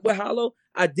caught up with Hollow,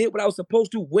 I did what I was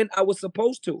supposed to when I was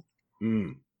supposed to.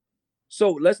 So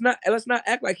let's not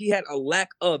act like he had a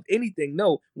lack of anything.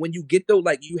 No, when you get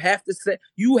like, you have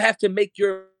to make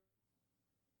your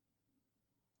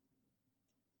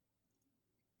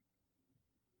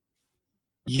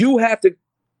You have to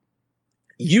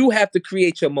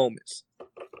create your moments.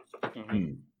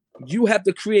 You have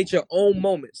to create your own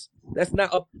moments. That's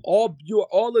not all of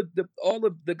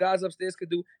the guys upstairs could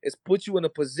do is put you in a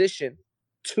position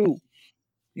to.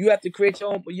 You have to create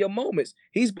your moments.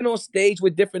 He's been on stage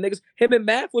with different niggas. Him and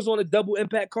Math was on a double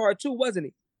impact card too, wasn't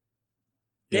he?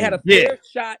 They had a fair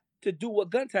shot to do what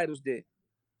Gun Titles did.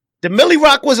 The Millie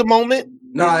Rock was a moment.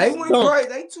 Nah, they went great.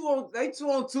 They two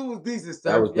on two was decent,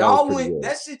 sir. Y'all went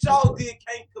that shit y'all did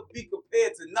can't be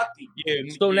compared to nothing. Yeah.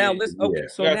 So now let's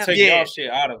So now take y'all shit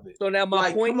out of it. So now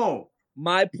my point. Come on.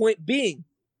 My point being,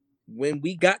 when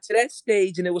we got to that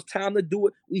stage and it was time to do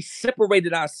it, we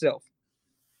separated ourselves.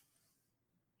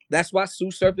 That's why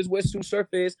Sue Surf is where Sue Surf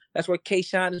is. That's where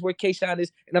K-Shine is where K-Shine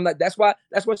is. And I'm like, that's why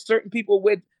certain people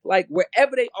with, like,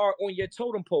 wherever they are on your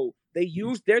totem pole, they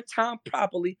use their time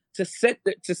properly to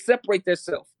separate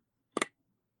themselves.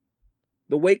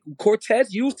 The way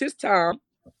Cortez used his time,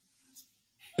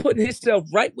 putting himself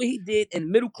right where he did in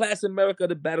middle class America,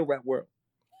 the battle rap world.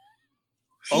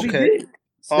 Okay.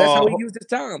 So that's how he used his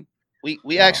time.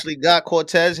 We actually got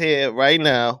Cortez here right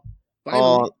now.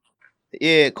 Finally.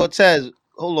 Cortez.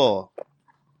 Hold on.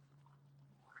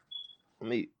 Let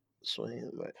me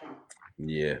swing right.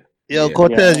 Yeah. Yo,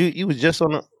 Cortez, you was just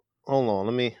on the. Hold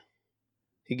on,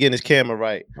 he getting his camera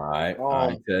right. All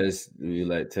right, Tez. We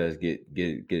let Tez get.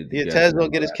 Yeah, Tez gonna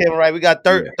get his camera right. We got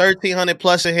 1,300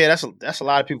 plus in here. That's a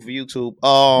lot of people for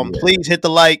YouTube. Please hit the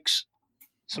likes,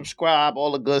 subscribe,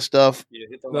 all the good stuff. Yeah,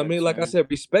 hit I mean, like I said,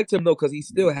 respect him though, because he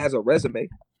still has a resume.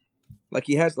 Like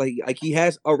he has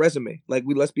a resume. Like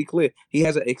let's be clear. He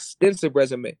has an extensive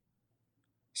resume.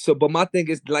 So, but my thing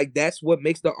is, like, that's what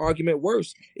makes the argument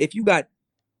worse. If you got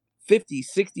 50,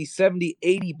 60, 70,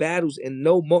 80 battles and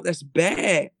that's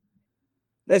bad.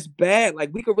 That's bad.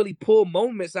 Like, we could really pull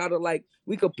moments out of, like,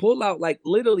 we could pull out, like,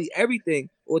 literally everything.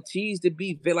 Ortiz to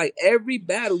beat, like, every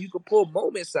battle, you could pull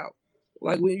moments out.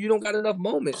 Like, when you don't got enough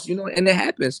moments, and it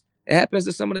happens. It happens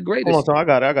to some of the greatest. Hold on, I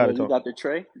got it. You got the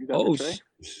tray? You got the tray?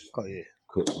 Oh, yeah.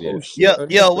 Cool.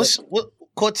 Yo, what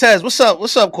Cortez? What's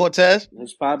up, Cortez?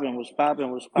 What's popping? You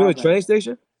in a train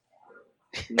station?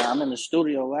 Nah, I'm in the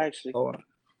studio actually. Oh.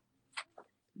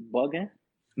 Bugging?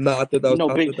 No, I thought that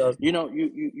was you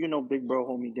know Big Bro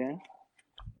hold me down.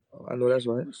 Oh, I know that's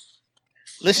right.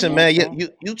 Listen, man, you ain't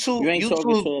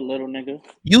talking to a little nigga.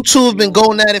 You two have been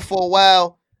going at it for a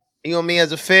while. You know what I mean?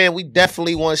 As a fan, we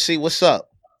definitely want to see what's up.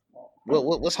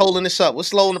 What's holding this up? What's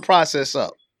slowing the process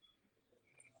up?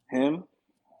 Him.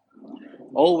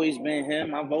 Always been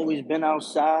him. I've always been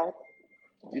outside.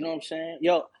 You know what I'm saying?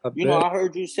 Yo, I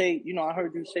heard you say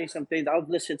some things. I was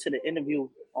listening to the interview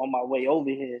on my way over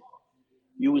here.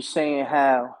 You was saying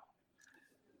how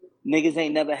niggas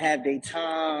ain't never had their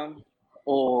time,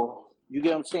 or you get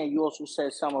what I'm saying? You also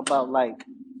said something about, like,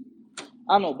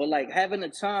 I don't know, but like having a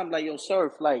time, like, yo,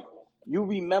 Surf, like, you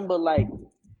remember, like,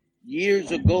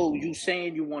 years ago you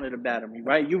saying you wanted to battle me,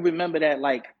 right? You remember that,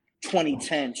 like,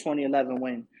 2010, 2011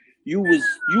 when you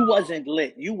wasn't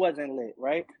lit,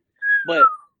 right? But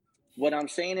what I'm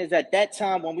saying is at that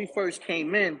time when we first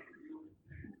came in,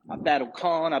 I battled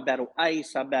Khan, I battled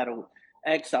Ice, I battled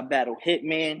X, I battled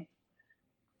Hitman.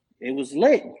 It was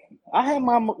lit. I had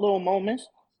my little moments.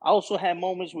 I also had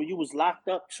moments where you was locked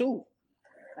up too.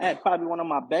 I had probably one of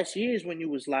my best years when you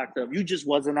was locked up. You just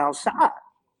wasn't outside.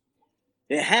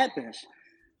 It happens.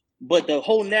 But the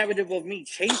whole narrative of me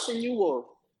chasing you or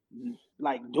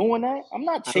like doing that, I'm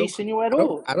not chasing you at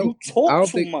all. You talk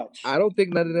too much. I don't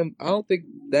think none of them. I don't think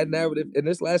that narrative in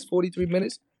this last 43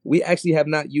 minutes, we actually have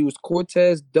not used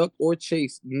Cortez, duck, or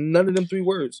chase. None of them 3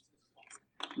 words.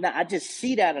 Nah, I just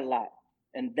see that a lot,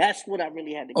 and that's what I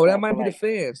really had to. Oh, that might be the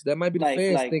fans. That might be the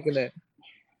fans thinking that.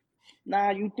 Nah,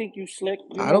 you think you slick?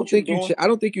 I don't think you. I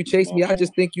don't think you chased me. I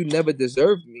just think you never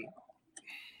deserved me.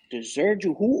 Deserved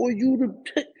you? Who are you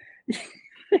to?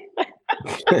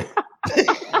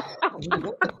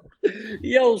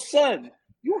 Yo, son,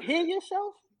 you hear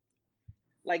yourself?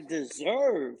 Like,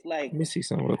 deserve, like. Let me see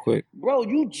something real quick, bro.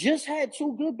 You just had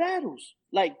 2 good battles.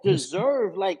 Like,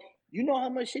 deserve, like, you know how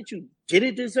much shit you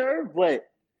didn't deserve, but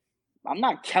I'm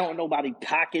not counting nobody's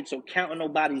pockets or counting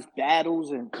nobody's battles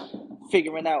and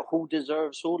figuring out who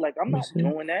deserves who. Like, I'm not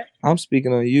doing that. I'm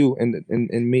speaking on you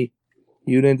and me.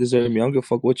 You didn't deserve me. I don't give a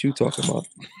fuck what you talking about.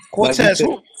 Cortez,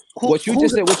 what you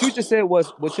just said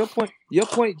was what your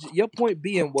point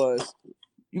being was,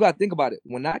 you gotta think about it.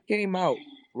 When I came out,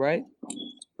 right?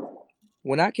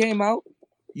 When I came out,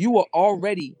 you were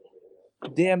already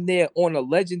damn near on a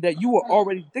legend that you were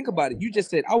already, think about it. You just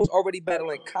said I was already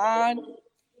battling Khan,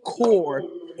 Core,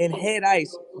 and Head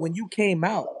Ice when you came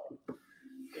out.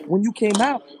 You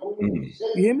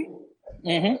hear me?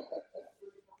 Mm-hmm.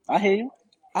 I hear you.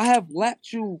 I have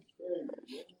lapped you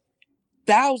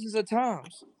thousands of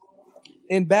times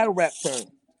in battle rap terms.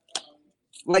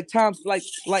 Like times, like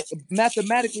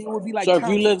mathematically, it would be like. Sir, if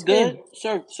you live good,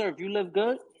 sir, if you live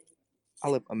good. I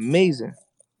live amazing.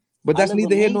 But I that's live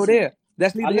neither here nor amazing. there.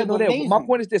 That's neither I here live nor there. My amazing.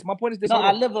 point is this. My point is this. No, hold I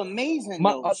on. live amazing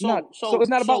My, though. so it's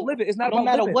not about living. It's not no about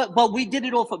matter living. what, but we did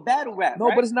it off a battle rap, No,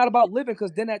 right? but it's not about living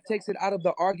because then that takes it out of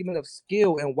the argument of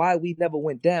skill and why we never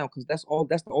went down. Because that's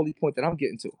the only point that I'm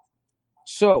getting to.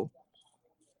 So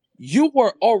you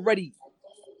were already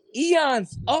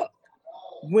eons up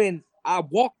when I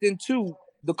walked into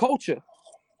the culture.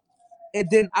 And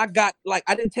then I got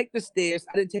I didn't take the stairs,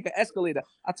 I didn't take an escalator,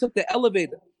 I took the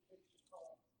elevator.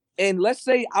 And let's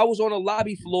say I was on a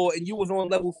lobby floor and you was on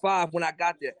level 5 when I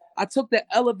got there. I took the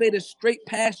elevator straight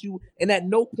past you, and at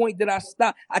no point did I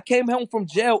stop. I came home from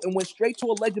jail and went straight to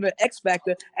a Legend of X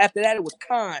Factor. After that, it was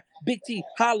Khan, Big T,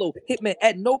 Hollow, Hitman.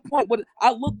 At no point, but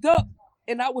I looked up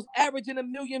and I was averaging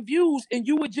 1 million views, and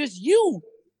you were just you.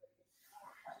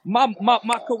 My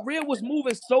career was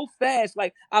moving so fast.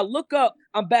 Like, I look up,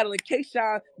 I'm battling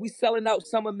K-Shine, we selling out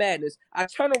Summer Madness. I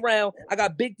turn around, I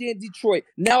got Big D in Detroit.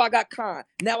 Now I got Khan.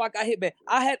 Now I got Hitman.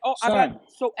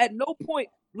 So at no point,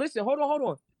 listen, hold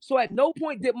on. So at no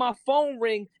point did my phone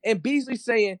ring and Beasley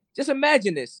saying, just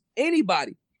imagine this,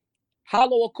 anybody,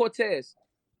 Hollow or Cortez,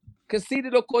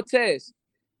 Conceited or Cortez,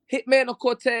 Hitman or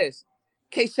Cortez,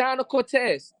 K-Shine or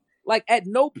Cortez. Like, at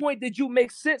no point did you make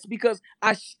sense because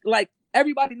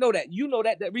everybody know that. You know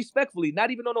that respectfully,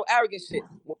 not even on no arrogant shit.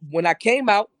 When I came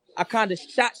out, I kind of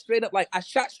shot straight up. Like, I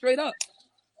shot straight up.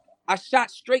 I shot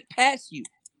straight past you.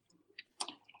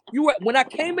 When I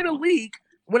came in the league,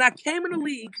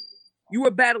 you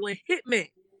were battling Hitman.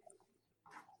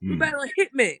 You were battling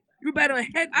Hitman. You were battling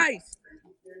Head Ice.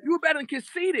 You were battling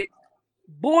Conceited.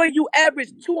 Boy, you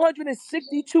averaged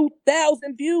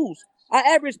 262,000 views. I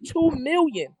averaged 2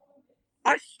 million.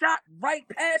 I shot right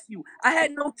past you. I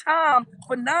had no time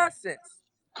for nonsense.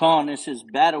 Khan, this is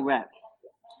battle rap.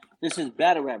 This is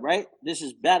battle rap, right? This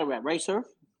is battle rap, right, sir?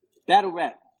 Battle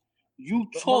rap. You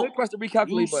talk. Press the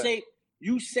recalculate button.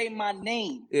 You say my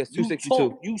name. Yes,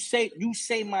 262. You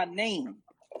say my name.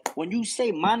 When you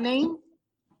say my name,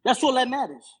 that's all that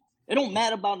matters. It don't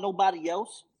matter about nobody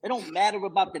else. It don't matter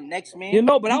about the next man. You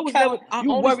know, but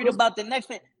you worried about the next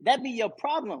man. That be your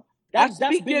problem. That's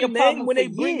been your your problem name when they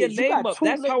bring years. your name up.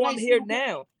 That's how I'm here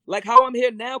now. Like how I'm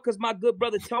here now, because my good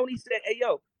brother Tony said, "Hey,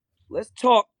 yo, let's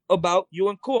talk about you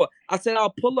and Core." I said,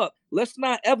 "I'll pull up. Let's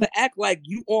not ever act like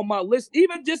you on my list."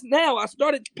 Even just now, I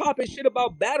started popping shit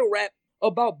about battle rap,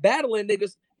 about battling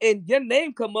niggas, and your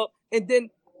name come up. And then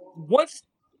once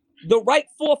the right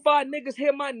 4 or 5 niggas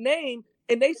hear my name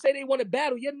and they say they want to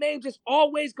battle, your name just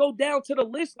always go down to the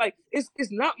list. Like,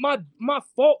 it's not my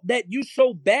fault that you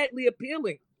so badly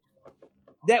appealing.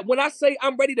 That when I say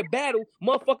I'm ready to battle,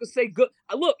 motherfuckers say good.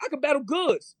 Look, I can battle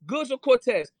Goods or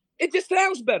Cortez. It just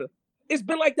sounds better. It's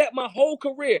been like that my whole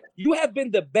career. You have been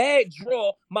the bad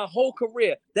draw my whole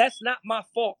career. That's not my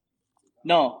fault.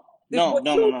 No. It's what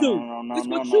you do. It's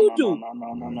what you do.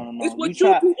 It's what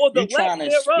you do or the lack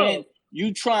thereof.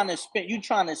 You trying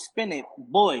to spin it.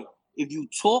 Boy, if you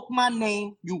talk my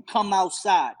name, you come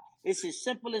outside. It's as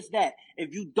simple as that.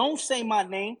 If you don't say my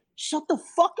name, shut the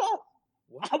fuck up.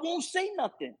 I won't say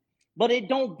nothing. But it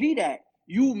don't be that.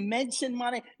 You mentioned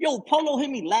my name. Yo, Polo hit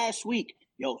me last week.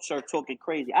 Yo, sir, talking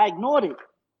crazy. I ignored it.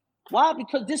 Why?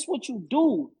 Because this is what you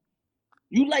do.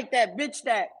 You like that bitch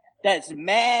that's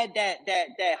mad that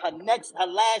her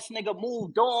last nigga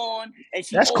moved on and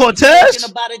she that's Cortez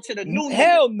talking about it to the new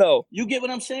hell nigga. No. You get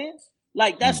what I'm saying?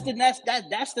 Like that's the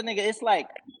nigga. It's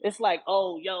like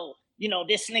oh yo, you know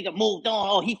this nigga moved on.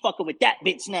 Oh, he fucking with that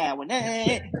bitch now. And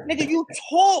nigga, you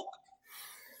talk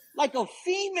like a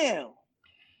female.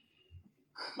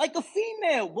 Like a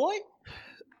female, boy.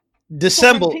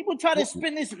 December. So people try to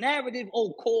spin this narrative,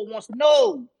 oh, Cole wants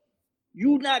no.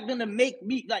 You not gonna make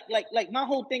me like my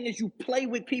whole thing is you play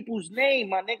with people's name,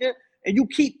 my nigga, and you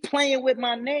keep playing with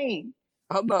my name.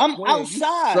 I'm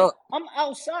outside. I'm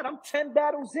outside. I'm 10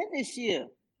 battles in this year.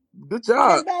 Good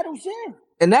job. 10 battles in.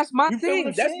 And that's my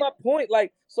thing. That's my point.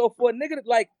 Like, so for a nigga to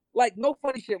like no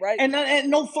funny shit, right? And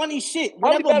no funny shit.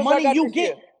 Whatever money you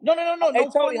get. No. Hey,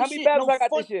 Tony, how many battles I got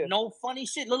this year? No funny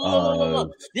shit.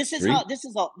 Look. This is how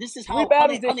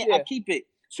 100 I keep it.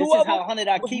 This is how 100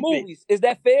 I keep it. Is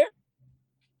that fair?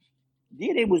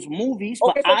 Yeah, they was movies,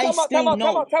 okay, but I still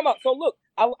know. Time out. So look,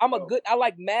 I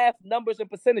like math, numbers, and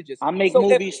percentages. I make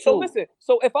movies too. So listen,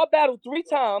 so if I battle 3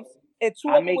 times and 2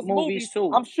 of them was movies too.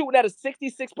 I'm shooting at a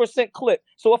 66% clip.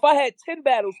 So if I had 10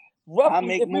 battles,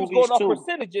 roughly, if we was going off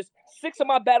percentages, 6 of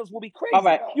my battles will be crazy. All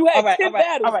right. You had 10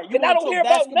 battles, and I don't hear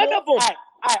about none of them. All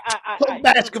right.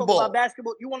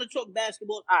 Basketball. You want to talk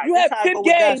basketball? All right. You had 10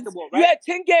 games. Right? You had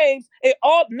 10 games, and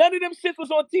none of them shits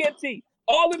was on TNT.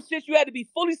 All them shits you had to be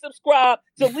fully subscribed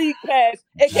to League Pass,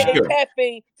 aka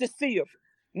Caffeine, to see them.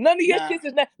 None of your Nah. shit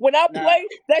is not. When I Nah. play,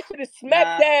 that shit is smack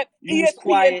Nah. dab. You was ESPN,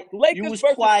 quiet. You Lakers was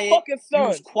versus quiet. fucking You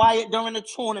was Suns. quiet during the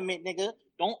tournament, nigga.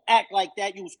 Don't act like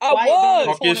that. You was I quiet during the was.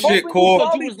 Talk your tournament shit, Hoping Core. you because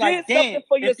you finally was like, did damn, something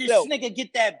for if this yourself. nigga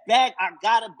get that bag, I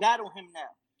gotta battle him now.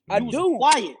 I You was do.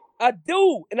 quiet. I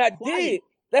do, and I Quiet. did.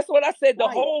 That's what I said. The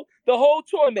Quiet. whole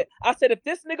tournament. I said if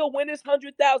this nigga win this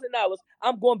 $100,000,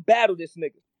 I'm going to battle this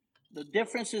nigga. The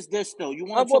difference is this though. You I'm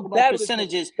want to gonna talk about battle this nigga.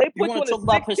 percentages? They You put you want on to a talk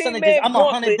about 16 percentages? man I'm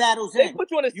 100 gauntlet. battles They in.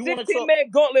 put you on a You wanna 16 talk- man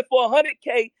gauntlet for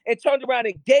 $100K and turned around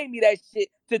and gave me that shit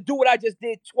to do what I just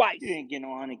did twice. You ain't getting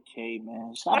no 100K, man.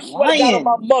 I Stop swear to God on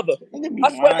my lying. mother. Nigga be I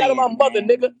swear to God on my lying, mother, man.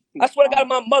 nigga. I swear to God on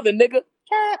my mother, nigga.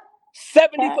 Cat.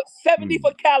 70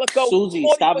 for Calico, Susie,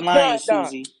 40 stop for lying, John.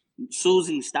 Susie.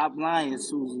 Susie, stop lying,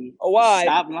 Susie. Oh, why?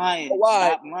 Stop lying. Oh, why?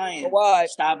 Stop lying. Oh, why?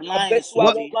 Stop I lying, bet you I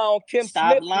Susie. won't lie on Kim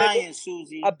Stop Smith, lying, nigga.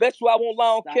 Susie. I bet you I won't lie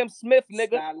on Stop- Kim Smith, nigga.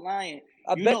 Stop lying.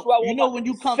 I You bet know, you I won't you know lie. when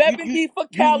you come 70 for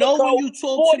you know Calico, when you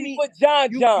talk 40 to me, for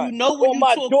John. you know when on you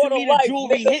my talk to daughter me, the life,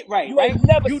 jewelry nigga. hit right, You right? ain't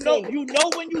never You know, seen it. you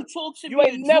know when you talk to You me,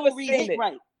 ain't the never jewelry seen hit it.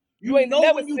 right. You ain't know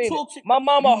never when you seen talk it. to My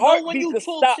mama you know when heartbeat you could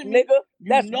talk stop, to me, nigga.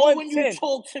 That's you know when you 110.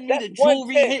 talk to me, That's the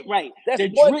jewelry 110. hit right. That's The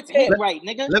drip 110. hit right,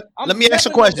 nigga. Let me ask a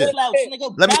flipping question. no slouch, 110.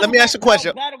 nigga. Let me ask a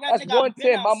question. Battle rap, That's nigga, I've been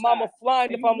 110. My mama outside. flying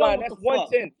And if you I'm know lying. what That's the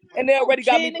fuck. 110. And they already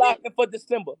got me nigga. locked in for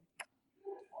December.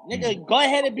 Nigga, go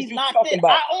ahead and be What you locked talking in.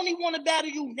 about? I only want to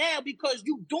battle you now because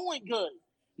you doing good.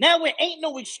 Now it ain't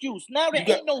no excuse. Now there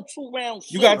ain't no 2-round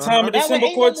shit. You got time in Now December, it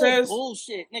ain't no more Cortez?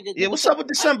 bullshit, nigga. Yeah, what's up with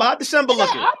December? How December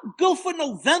looking? I'm good for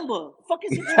November. Fuck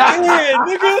is you talking Yeah, about?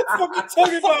 nigga. What the fuck you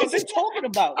talking What about? is you talking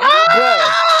about?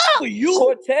 Bruh. For you?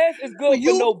 Cortez is good for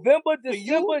you? November, For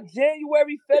you? December,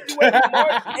 January, February,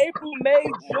 March, April,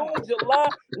 May, June,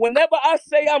 July. Whenever I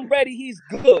say I'm ready, he's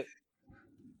good.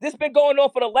 This been going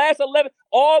on for the last 11.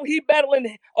 All he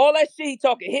battling, all that shit he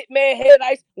talking, Hitman, Head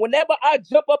Ice. Whenever I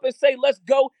jump up and say, let's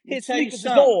go, his sneakers is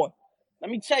on.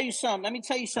 Let me tell you something.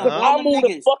 I move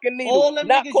the fucking needle,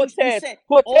 not Cortez.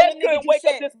 Cortez couldn't wake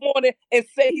up this morning and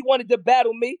say he wanted to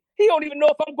battle me. He don't even know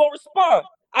if I'm going to respond.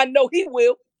 I know he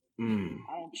will.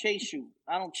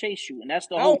 I don't chase you. And that's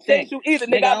the I whole don't thing. chase you either,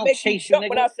 nigga. I make you jump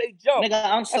when I say jump. Nigga,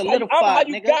 I'm That's solidified, I'm how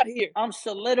you nigga. got here. I'm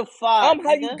solidified, I'm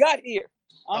how you got here.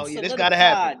 I'm yeah, this gotta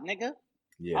happen. nigga.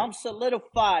 Yeah. I'm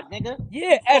solidified, nigga.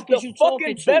 Yeah, Who as fuck is the you fucking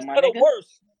talking to, best my of the nigga?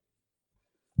 worst.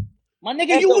 My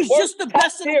nigga, As you the was worst just the top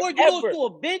best in tier the world. You lost ever. to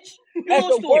a bitch. You As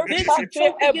lost the to a worst bitch. top You tier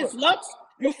choked ever. against Lux.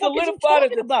 You The fuck is you solidified as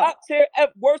talking the about? top tier,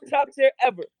 worst top tier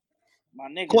ever. My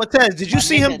nigga. Cortez, did you My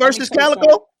see nigga, him let me versus tell you something.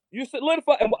 Calico? You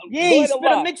solidified. And Yeah, go he ahead and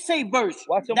spit a lie. mixtape verse.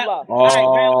 Watch him lie. All right,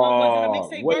 round one wasn't a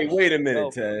mixtape verse. Wait a minute, No.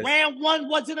 Taz. Round one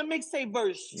wasn't a mixtape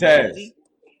verse. Taz. Susie.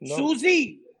 No.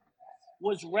 Susie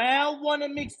was round one a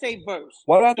mixtape verse.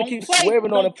 Why do I have to Don't keep play.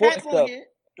 swearing on Don't cap important on stuff? here.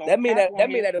 Don't That mean cap that on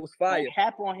here. it was fire. Don't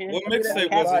cap on here. What That mean that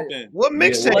mixtape was was fire. it then? What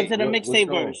mixtape? Was it a What mixtape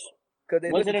song? verse? Cause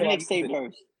they Was it listen a to my mixtape music.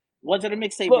 verse? Was it a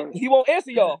mixtape Look, verse? he won't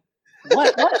answer y'all.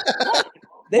 What?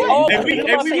 They What? all Hey, And listen we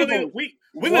to my music. really we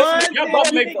Was listen. Y'all it both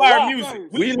a make mixtape fire verse? music.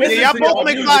 We Yeah, listen y'all to both y'all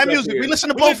make music fire up music. here. We listen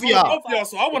to We both listen of to y'all. both y'all,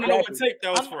 so I want to know what Exactly. tape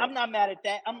that was from. I'm not mad at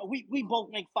that. We both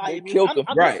make fire They music. killed him.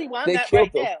 You Right. see where I'm They at killed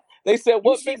right him. now. They said,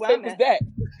 what see where I'm mixtape was at. that?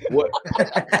 What?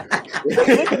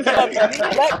 They listen to my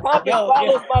music. Black Compass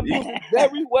follows my music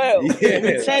very well. Let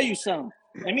me Yeah. tell you something.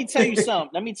 If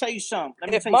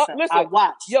my listen, I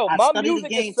watched. yo, I my studied the music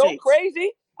game is so tapes.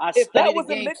 crazy. I If that studied was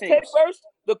the a game mixtape tapes. verse,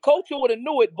 the culture would have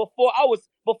knew it before I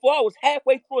was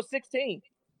halfway through a 16.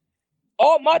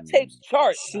 All my tapes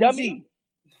chart, dummy.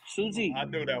 Susie, I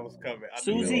knew that was coming.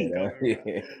 Susie,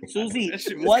 Yeah. Susie, That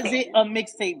shit was was coming. it a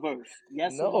mixtape verse?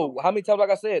 Yes or No. no? How many times like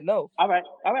I said no? All right.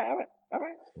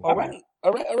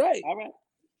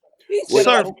 He said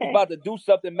Sir, I was about to do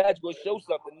something magical, show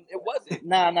something. It wasn't.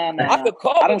 Nah. I could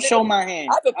call I a don't nigga. show my hand.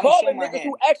 I could I don't call show the my niggas hand.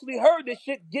 who actually heard this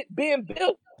shit being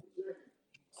built.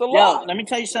 It's a Yo, lie. let me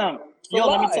tell you something. It's a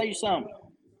lie.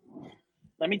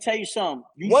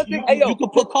 One thing, You can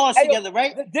put cards together,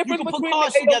 right? The You difference can put between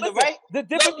cards listen, together, right? the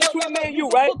difference between me and you,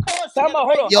 can right? put cards Time together, out, hold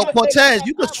right? on. yo, I'm gonna say Cortez, this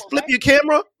you before could I- flip your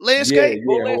camera, landscape. Yeah,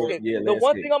 Go yeah, landscape. yeah, The one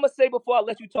landscape. thing I'm gonna say before I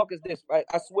let you talk is this, right?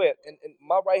 I swear, and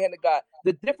my right-handed guy.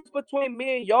 The difference between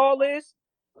me and y'all is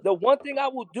the one thing I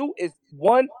will do is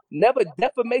one, never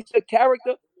defamate your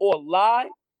character or lie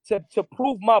to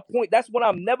prove my point. That's what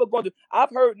I'm never going to do. I've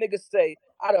heard niggas say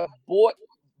I done bought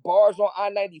bars on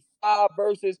I-95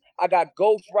 verses. I got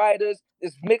Ghost Riders,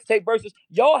 this mixtape verses.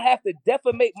 Y'all have to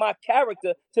defamate my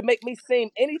character to make me seem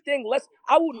anything less.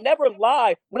 I will never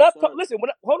lie. When listen,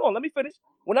 hold on, let me finish.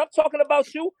 When I'm talking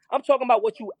about you, I'm talking about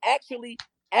what you actually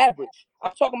average.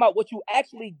 I'm talking about what you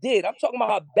actually did. I'm talking about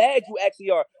how bad you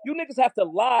actually are. You niggas have to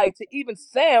lie to even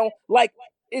sound like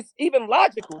it's even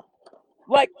logical.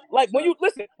 Like when you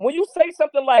listen, when you say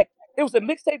something like It was a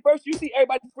mixtape verse. You see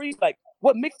everybody freeze like,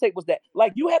 what mixtape was that?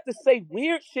 Like, you have to say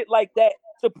weird shit like that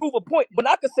to prove a point. But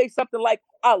not to say something like,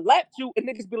 I lapped you, and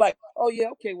niggas be like, oh yeah,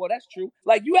 okay, well that's true.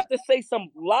 Like, you have to say some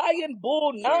lying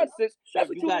bull nonsense. That's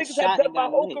what you niggas have done my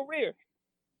whole career.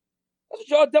 That's what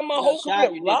y'all done my whole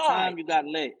career. You did time, you got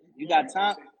lit. You got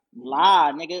time.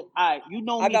 Lie, nigga. All right, you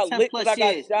know me 10 plus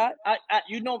years.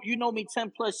 You know me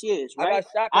 10 plus years, right? I got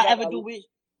shot.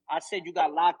 I said you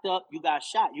got locked up, you got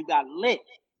shot, you got lit.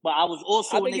 But I was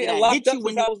also a nigga that hit you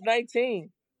when I was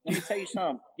 19. Let me tell you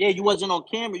something. Yeah, you wasn't on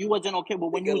camera.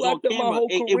 But when you was on camera,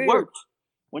 it worked.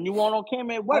 When you weren't on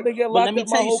camera, it worked. But let me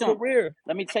tell you something.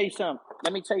 Let me tell you something.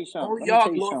 Oh, y'all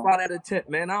glorify that attempt,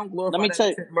 man. I don't glorify that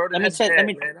attempt. Murder man.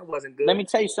 That wasn't good. Let me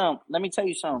tell you something.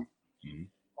 Mm-hmm.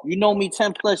 You know me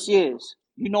 10 plus years.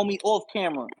 You know me off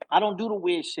camera. I don't do the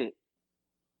weird shit.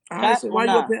 So why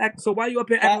you up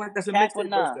here acting like that's a mixtape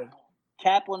verse?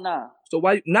 Cap or nah? So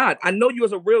why not? I know you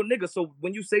as a real nigga. So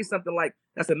when you say something like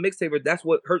that's a mixtape, that's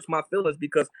what hurts my feelings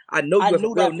because I know you as a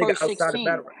real nigga outside of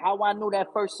battle. How I knew that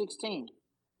first 16?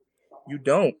 You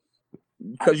don't,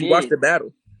 because you watched the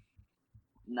battle.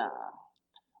 Nah,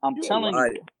 I'm telling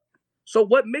you. So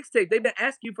what mixtape? They've been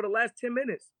asking you for the last 10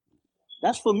 minutes.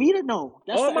 That's for me to know.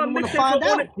 That's for me to find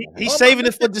out. He's saving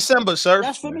it for December, sir.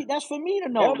 That's for me. That's for me to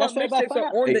know. That's for everybody to find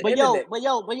out. But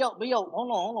yo, hold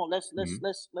on. Let's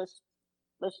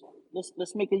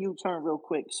make a U-turn real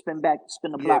quick. Spin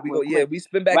the block. We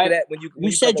spin back to that when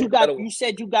you said you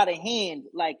got a hand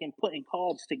like in putting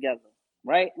cards together,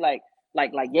 right? Like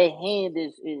your hand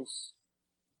is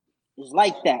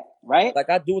like that, right? Like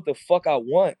I do what the fuck I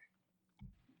want.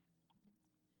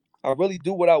 I really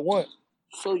do what I want.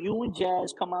 So you and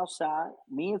Jazz come outside.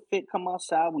 Me and Fit come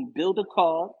outside. We build a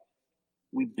card.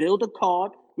 We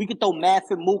could throw Math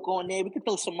and Mook on there. We could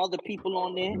throw some other people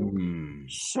on there.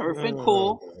 Surf and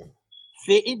Core.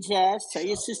 Fit and Jazz. Tell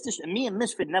your sisters. And me and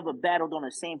Misfit never battled on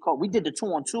the same card. We did the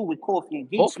 2-on-2 with Coffee and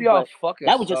Geeks. Both of y'all fucking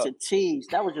that was just a tease.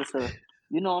 That was just a,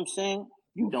 you know what I'm saying?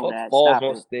 You know that. Stop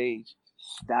on stage.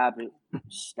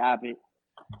 Stop it.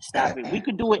 We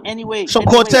could do it anyway. So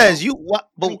Cortez, you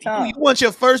want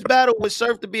your first battle with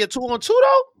Surf to be a 2-on-2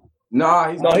 though?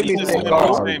 Nah, he's the same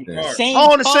card.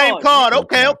 On the same card.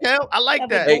 Okay. I like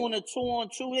that. Doing a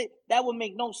 2-on-2, that would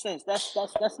make no sense. That's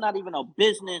not even a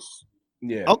business.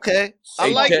 Yeah. Okay.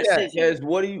 I like that. Yes.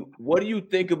 What do you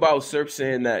think about Surf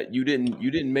saying that you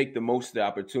didn't make the most of the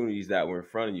opportunities that were in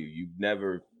front of you? You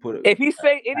never put. If he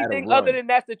say anything other than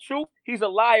that's the truth, he's a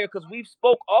liar. Because we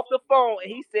spoke off the phone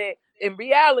and he said, in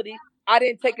reality, I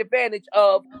didn't take advantage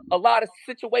of a lot of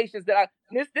situations that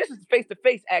this is face to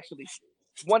face actually.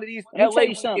 One of these LA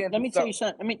weekends. Let me tell you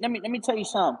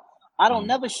something. I don't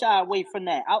never shy away from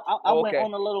that. I went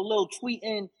on a little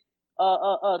tweeting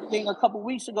thing a couple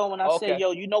weeks ago when I said,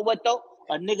 yo, you know what though?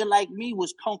 A nigga like me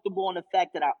was comfortable in the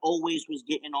fact that I always was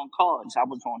getting on cards. I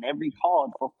was on every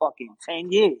card for fucking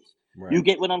 10 years. Right. You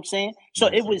get what I'm saying? So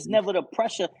it was never the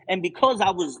pressure. And because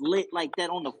I was lit like that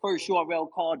on the first URL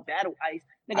called Battle Ice,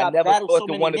 nigga, I never thought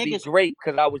to want to be great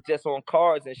because I was just on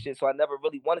cards and shit. So I never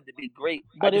really wanted to be great.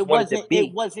 But it wasn't.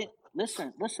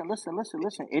 Listen.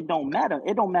 It don't matter.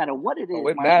 It don't matter what it is.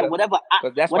 It matters. Whatever I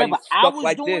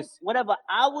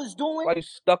was doing. Why you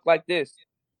stuck like this?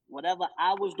 Whatever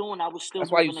I was doing, I was still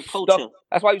doing the culture.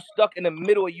 That's why you stuck in the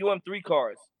middle of UM3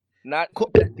 cards. Not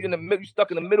in the middle. You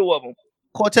stuck in the middle of them.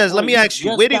 Cortez, let me ask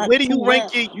you, where do you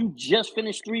rank your? You just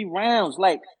finished 3 rounds,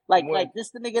 like this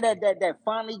the nigga that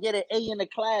finally get an A in the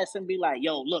class and be like,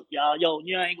 yo, look, y'all,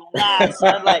 you ain't gonna lie,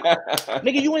 son. Like,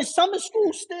 nigga, you in summer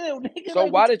school still, nigga. So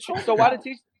like, why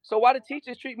the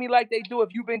teachers treat me like they do if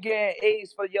you've been getting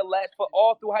A's for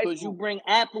all through high school? Because you bring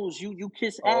apples, you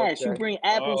kiss ass, you bring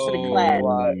apples to the class.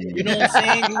 Wow. You know what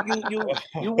I'm saying?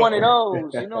 You one of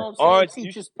those. You know what I'm saying?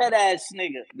 Teacher's pet ass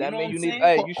nigga. That mean you need.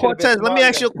 Cortez, let me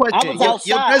ask you a question. I was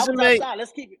outside.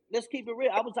 Let's keep it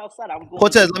real. I was outside. I was going.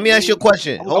 Cortez, let me ask you a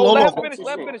question. Hold on. Let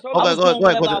finish. Okay, go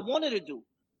ahead. I wanted to do.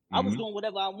 I was doing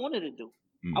whatever I wanted to do.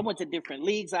 I went to different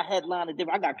leagues. I headlined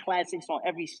I got classics on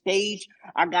every stage.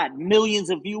 I got millions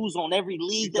of views on every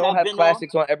league that I've been on. You don't have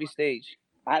classics on every stage.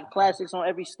 I have classics on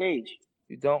every stage.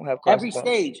 You don't have classics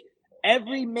every stage.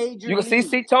 Every major You can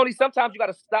see, Tony, sometimes you got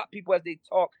to stop people as they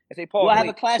talk and say, Paul. Do I have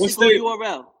a classic on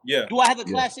URL? Yeah. Do I have a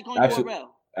classic on URL?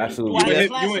 Absolutely. Do I have a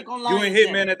classic on Lions You and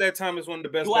Hitman at that time is one of the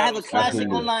best. Do I have a classic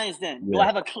on Lions Den? Do I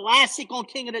have a classic on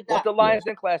King of the Dot? What's the Lions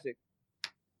Den classic?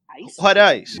 Ice. Hot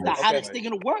Ice. The hottest thing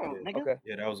in the world, nigga. Okay.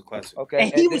 Yeah, that was a classic. Okay.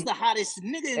 And he was the hottest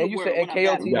nigga in the world. And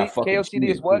KOTD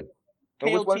is what?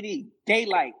 KOTD,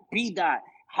 Daylight, B-Dot,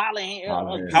 Holland,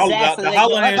 Holland. disaster. The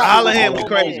Holland Holland was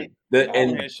crazy.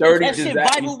 And 30 that shit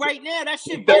disaster. viral right now. That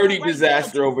shit 30 viral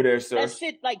disaster right now. over there, sir. That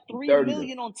shit like 3 30.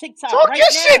 million on TikTok Talk right your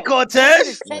now. shit, Cortez. That shit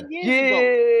is 10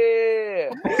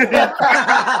 years ago.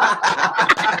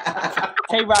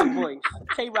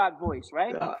 Tay-Rock voice,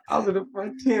 right? I was in the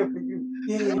frontier for you.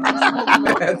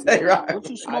 What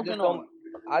you smoking on?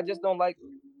 I just don't like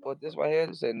what this right here.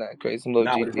 This ain't nothing crazy. Some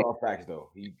little It's GG. all facts though.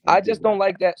 I just don't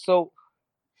like that. So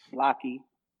Blocky.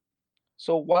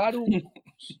 So why do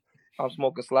I'm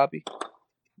smoking sloppy?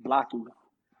 Blocky.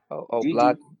 Oh,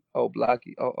 Blocky. Oh,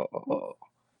 Blocky. Oh.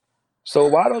 So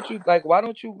why don't you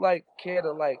care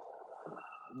to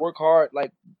work hard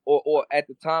or at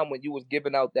the time when you was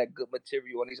giving out that good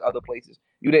material in these other places,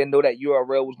 you didn't know that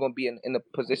URL was going to be in the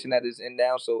position that it's in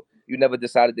now, so you never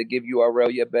decided to give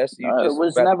URL your best.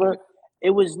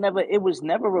 It was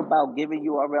never about giving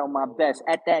URL my best.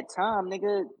 At that time,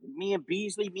 nigga, me and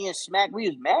Beasley, me and Smack, we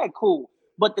was mad cool.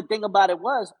 But the thing about it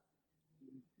was,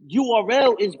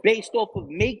 URL is based off of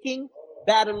making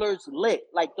battlers lit.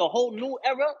 Like the whole new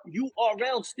era,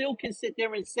 URL still can sit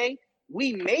there and say,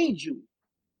 we made you.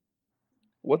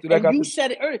 What did you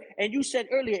said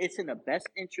earlier, it's in the best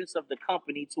interest of the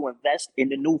company to invest in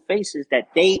the new faces that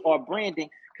they are branding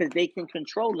because they can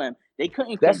control them. They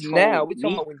couldn't control now. me. We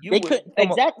talking about when you they couldn't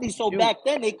exactly. So you. Back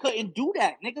then they couldn't do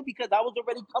that, nigga, because I was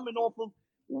already coming off of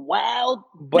wild.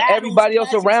 But everybody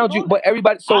else around you. But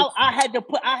everybody. So I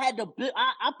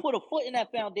put a foot in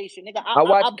that foundation, nigga. I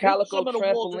watched Calico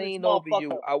trampoline over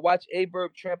you. I watched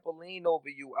A-Verb trampoline over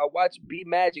you. I watched B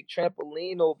Magic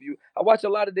trampoline over you. I watched a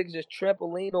lot of niggas just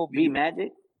trampoline over you. B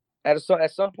Magic. At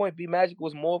some point, B Magic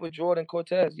was more of a draw than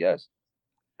Cortez. Yes.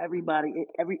 Everybody's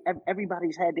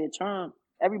had their turn.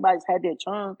 Everybody's had their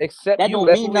turn. Except that you. Don't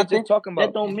That's mean what nothing. We're talking about.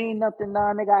 That don't mean nothing,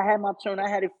 nah, nigga. I had my turn. I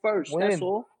had it first. When? That's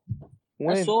all.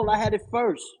 When? That's all. I had it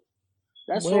first.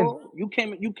 That's When? all. You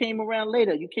came around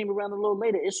later. You came around a little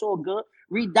later. It's all good.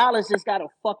 Reed Dollars just got a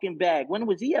fucking bag. When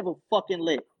was he ever fucking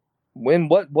lit? When?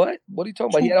 What are you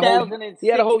talking about? He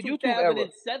had a whole YouTube era.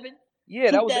 2007. Yeah,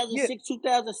 that was 2006,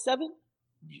 2007.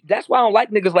 That's why I don't like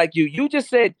niggas like you. You just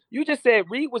said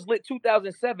Reed was lit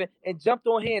 2007 and jumped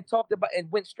on here and talked about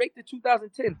and went straight to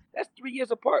 2010. That's 3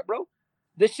 years apart, bro.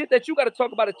 The shit that you got to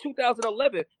talk about is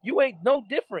 2011. You ain't no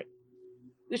different.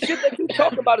 The shit that you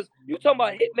talking about is you talking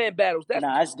about Hitman battles. That's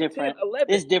it's different. 10,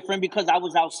 it's different because I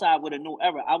was outside with a new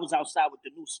era. I was outside with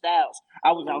the new styles.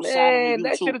 I was outside on the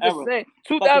YouTube that shit is era. the same.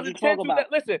 2010.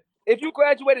 Listen, if you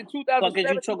graduated in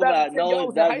 2007, you talk about? No,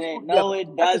 it doesn't. No,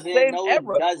 it doesn't. No, it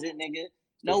doesn't, nigga.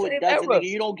 No, it doesn't, nigga.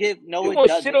 You don't give. No, it doesn't. You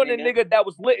gonna shit on the nigga that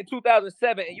was lit in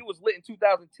 2007 and you was lit in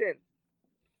 2010.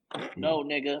 No,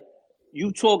 nigga.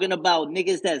 You talking about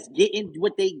niggas that's getting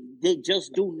what they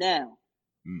just do now.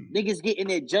 Niggas getting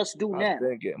their just do now. I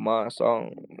didn't get my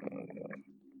song.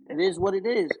 It is what it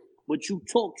is. But you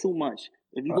talk too much.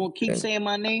 If you gonna keep saying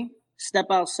my name, step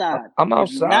outside. I'm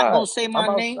outside. If you're not gonna say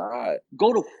my name,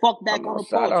 go the fuck back on the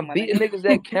porch. I'm beating niggas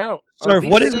that count. Sir,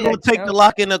 what is it gonna take to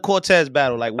lock in a Cortez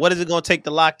battle? Like, what is it gonna take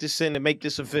to lock this in and make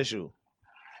this official?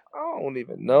 I don't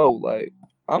even know. Like,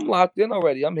 I'm locked in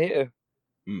already. I'm here.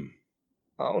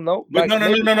 I don't know. But no.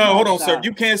 Hold on, sir.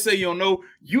 You can't say you don't know.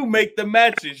 You make the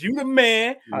matches. You the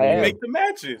man. You make the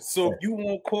matches. So if you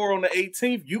want Core on the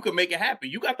 18th, you can make it happen.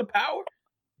 You got the power.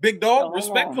 Big dog,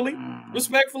 respectfully,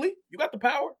 you got the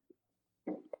power.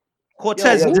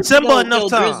 Cortez, December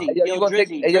enough time.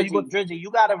 Drizzy,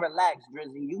 you gotta relax,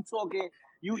 Drizzy. You talking.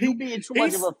 You being too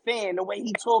much of a fan. The way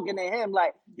he talking to him,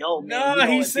 like, yo, man. Nah,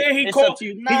 he said he called.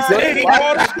 He said he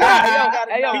called a shot.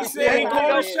 He said he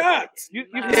called a shot. You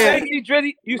see,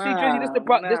 Drizzy. This the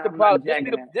problem.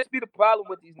 This be the problem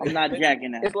with these niggas. I'm not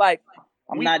jacking that. It's like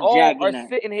we all are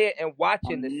sitting here and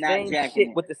watching the same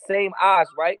shit with the same eyes,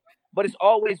 right? But it's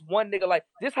always one nigga like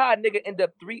this. How a nigga end up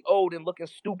 3-0 and looking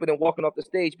stupid and walking off the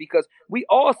stage because we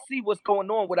all see what's going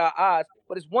on with our eyes.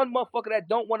 But it's one motherfucker that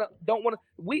don't wanna.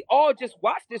 We all just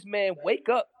watch this man wake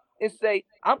up and say,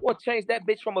 "I'm gonna change that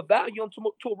bitch from a volume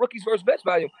to a rookies versus vets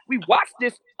volume." We watch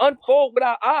this unfold with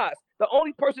our eyes. The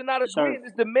only person not agreeing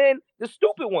is the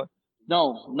stupid one.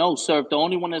 No, sir. The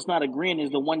only one that's not agreeing is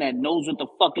the one that knows what the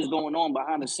fuck is going on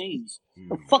behind the scenes.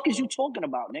 The fuck is you talking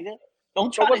about, nigga?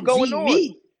 Don't try to G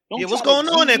me. What's going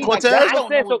on there, Cortez?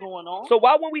 So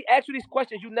why when we ask you these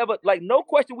questions, you never no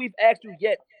question we've asked you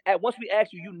yet. Once we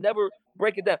ask you, you never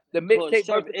break it down. The mixtape.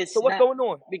 So what's going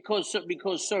on? Because sir,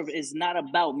 it's not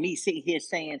about me sitting here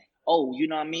saying, oh, you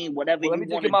know what I mean, whatever you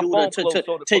want to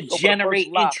do to generate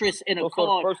interest in a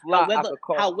card.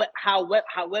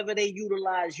 However they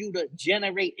utilize you to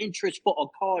generate interest for a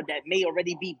card that may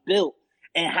already be built.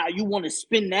 and how you want to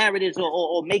spin narratives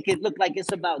or make it look like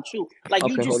it's about you. Like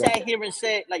you just sat here and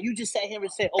said,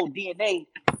 oh, DNA,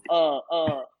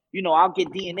 you know, I'll get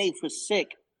DNA for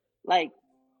sick. Like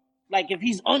if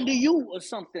he's under you or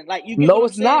something, like you get No, what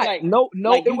it's I'm saying? not. Like, No,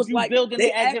 like it was like building they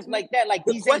it as if asked me- like that. Like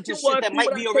the these ain't question just shit was, that who might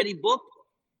would be I already booked.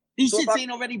 These So if shits I-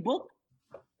 ain't already booked.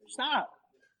 Stop.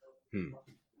 Hold on.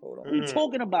 What are you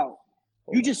talking about?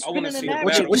 You just I want to spinning see the the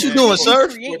narrative. battle. What you man. doing,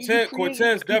 Surf?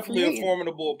 Cortez definitely a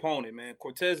formidable opponent, man.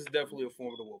 Cortez is definitely a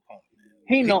formidable opponent.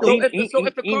 He know. So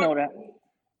if the He card- know that.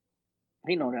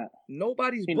 He know that.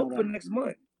 Nobody's He know booked for that. next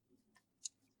month.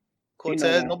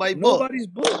 Cortez, nobody booked. Nobody's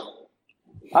booked.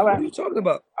 All What right. are you talking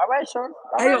about? All right, sir. All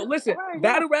Hey, yo, right. listen, All right,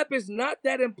 battle rap is not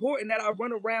that important that I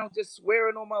run around just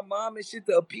swearing on my mom and shit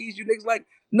to appease you niggas. Like,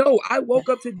 no, I woke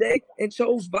up today and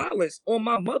chose violence on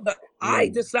my mother. I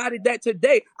decided that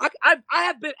today. I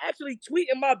have been actually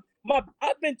tweeting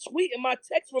my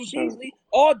text from Beasley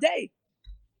all day.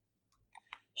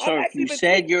 Sir, you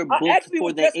said you're booked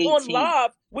for the 18th. On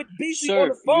live with Beasley Sir, on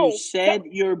the phone. you said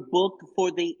you're booked for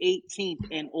the 18th,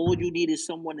 and all you need is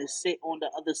someone to sit on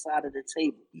the other side of the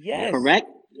table. Yes. Correct?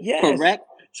 Yes. Correct?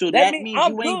 So that means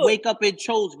I'm you ain't good. wake up and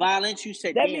chose violence. You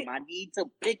said, That damn, I need to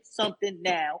pick something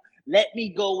now. Let me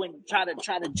go and try to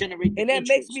generate the And that interest.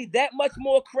 makes me that much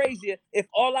more crazier if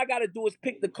all I gotta do is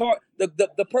pick the card,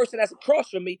 the person that's across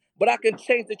from me, but I can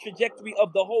change the trajectory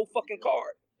of the whole fucking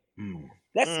card.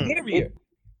 That's scarier.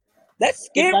 That's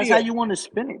scarier. That's how you want to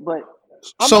spin it, but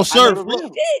So, Surf,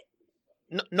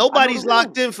 nobody's shit.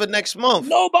 locked in for next month.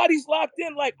 Nobody's locked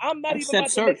in. Like, I'm not Except even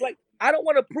about Surf. to make, like, I don't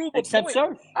want to prove a Except point.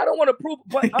 Surf. I don't want to prove,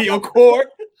 but Yo, Court.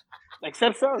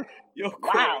 Except Surf. Yo,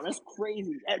 Wow, that's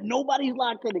crazy. Nobody's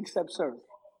locked in except Surf.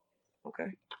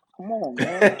 Okay. Come on,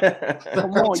 man.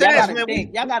 Come on,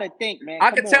 y'all gotta think, man.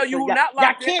 I can tell you who not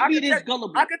locked in. Y'all can't be this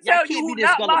gullible. I can tell you who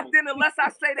not locked in unless I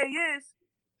say they is.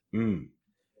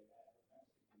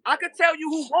 I can tell you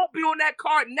who won't be on that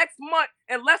card next month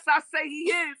unless I say he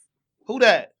is. Who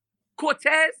that?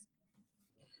 Cortez.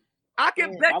 I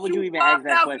can bet why would you even $5,000 ask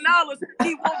that question?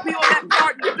 he won't be on that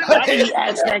card. Why would you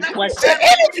ask that question?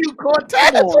 Interview,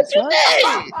 Cortez. Come on, What you son.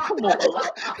 mean? Come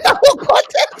on.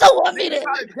 Cortez don't want me to.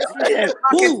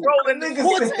 Who?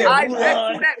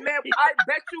 I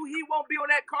bet you he won't be on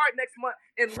that card next month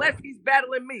unless he's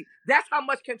battling me. That's how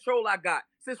much control I got.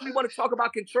 Since we want to talk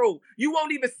about control, you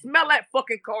won't even smell that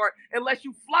fucking card unless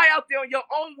you fly out there on your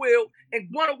own will and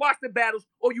want to watch the battles,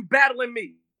 or you battling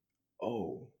me.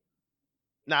 Oh.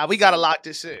 Nah, we gotta lock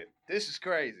this in. This is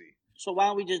crazy. So why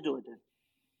don't we just do it then?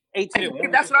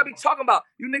 18. That's what I be talking about.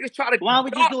 You niggas try to. Why don't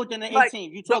we just do it then? The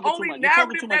 18. You talking too much. You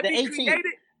talking too much. The 18.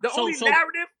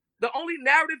 The only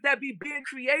narrative that be being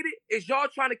created is y'all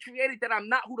trying to create it that I'm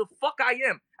not who the fuck I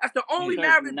am. That's the only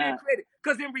narrative being created.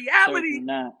 Because in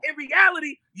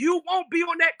reality, you won't be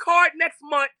on that card next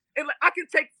month, and I can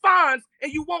take Fonz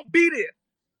and you won't be there.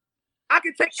 I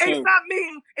can take A$AP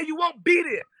Mean and you won't be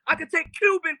there. I can take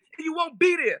Cuban and you won't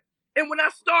be there. And when I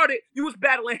started, you was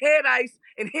battling Head Ice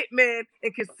and Hitman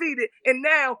and Conceited, and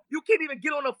now you can't even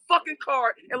get on a fucking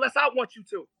card unless I want you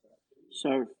to.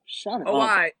 Sir, shut up. Oh, all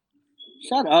right.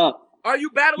 Shut up. Are you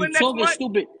battling next month?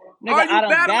 Stupid. Nigga, Are you I done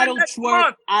battling next Twerk.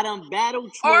 month? I done battle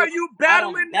Twerk. Are you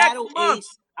battling next month?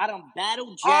 Ace. I done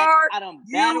battled Jack. I done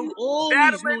battled all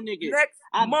these new niggas.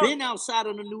 I've been outside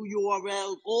on the new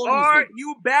URL. All these niggas.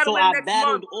 You battling so next I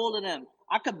battled month? all of them.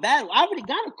 I could battle. I already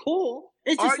got a call.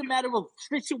 It's just a matter of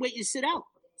situating shit out.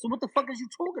 So what the fuck is you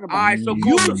talking about? All right, so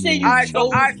you say you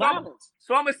chose violence.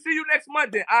 So I'm gonna see you next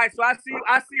month then. All right, so I see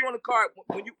you on the card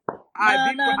when you.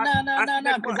 No.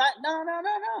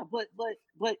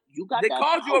 But you got. They that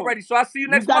called power. you already, so I see you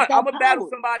next month. I'm gonna battle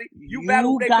somebody. You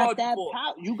battle who they called you for.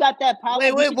 You got that power.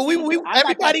 Wait, but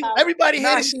everybody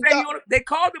here. They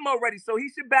called him already, so he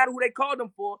should battle who they called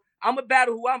him for. I'm gonna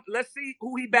battle who I'm. Let's see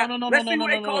who he battled.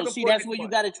 No. See, that's where you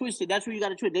got it twisted.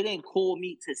 They didn't call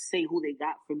me to say who they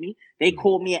got for me. They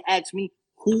called me and asked me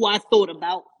who I thought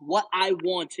about, what I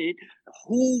wanted,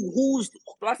 who's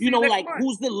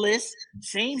who's the list.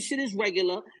 Same shit as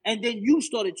regular. And then you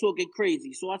started talking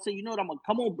crazy. So I said, you know what? I'm gonna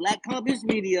come on Black Compass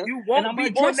Media. You won't and I'm be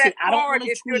gonna on that I don't want card to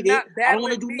if you're tweet it. not I don't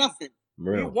want to do battling nothing.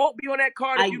 You won't be on that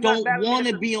card if I you're not battling me. don't want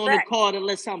to be on the fact. card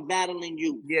unless I'm battling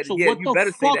you. Yeah, so yeah, what you the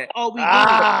better say fuck that. are we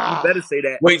doing? You better say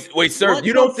that. Wait, sir. What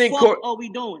You don't think are we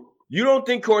doing? You don't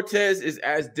think Cortez is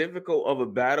as difficult of a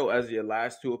battle as your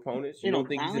last two opponents? You don't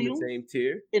think he's in the same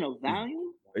tier? In a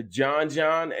volume?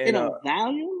 John and in a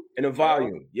volume? In a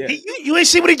volume, yeah. You ain't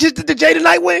see what he just did to Jada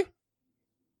Nightwing?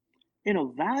 In a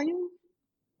volume?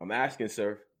 I'm asking,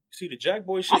 sir. See the Jack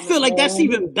Boy shit? I feel like that's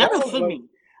even better for me.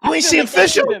 You ain't see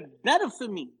official? That's even better for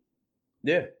me.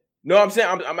 Yeah. No, I'm saying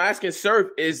I'm asking Surf,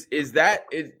 is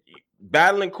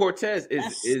battling Cortez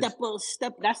That's is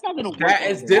step. That's not gonna work. that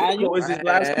as difficult as his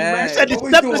last two I matches. said the What we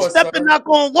step doing, and step son? is not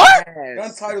gonna work.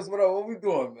 Gun titles, what we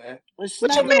doing, man? It's What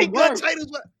not you gonna mean? Gun work. titles?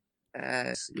 What?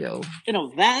 Ass, yo. In a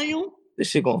volume, This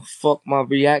shit gonna fuck my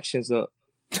reactions up.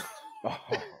 Oh,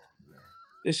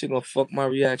 This shit gonna fuck my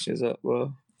reactions up,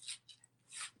 bro.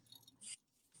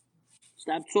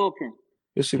 stop talking.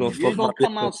 This shit gonna If you fuck ain't my gonna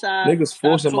come reactions. outside, Niggas stop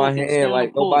forcing my talking, stay hand on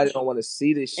like the nobody porch. don't want to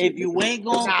see this shit. If you ain't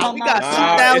gonna Nah, come we got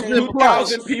outside, it's 2,000 plus.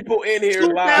 2,000 people in here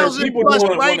live. 2,000 People plus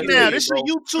wanna right see now. it, This is bro.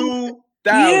 YouTube. 2,000.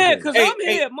 Yeah, because Hey, I'm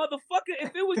here, motherfucker.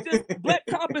 If it was just Black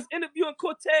Compass interviewing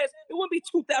Cortez, it wouldn't be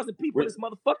 2,000 people in this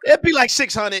motherfucker. It'd be like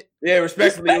 600. Yeah,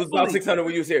 respectfully, it was about Respectfully. 600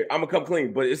 when you was here. I'm gonna come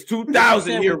clean, but it's You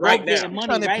 2,000 said here we right both now. getting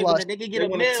money, 600 right? plus. When a nigga They get a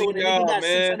wanna see bill, when a y'all, nigga got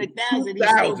man. 600,000, he's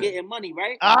still 2,000. getting money,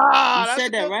 right? Ah, You that's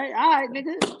said that, good. right? All right,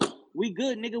 nigga. We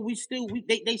good,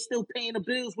 nigga. They still paying the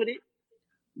bills with it.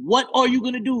 What are you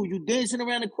gonna do? You dancing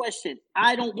around the question.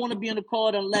 I don't want to be on the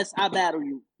card unless I battle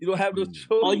you. You don't have no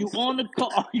choice. Are you on the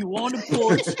Are you on the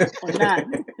porch or not?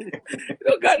 You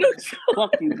don't got no choice.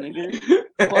 Fuck you, nigga.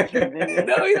 Fuck you, nigga.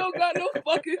 No, you don't got no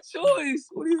fucking choice.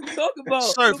 What are you talking about?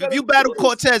 Surf, got if you no battle choice.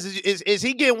 Cortez, is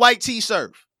he getting white tee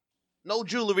surf? No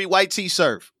jewelry, white tee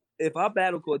surf. If I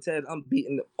battle Cortez, I'm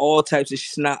beating all types of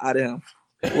snot out of him.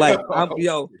 Like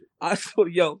I swear,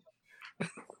 yo.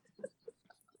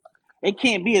 It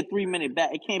can't be a 3-minute bat.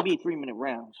 It can't be 3-minute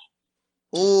rounds.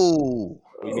 Ooh.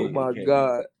 Oh my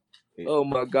god. Oh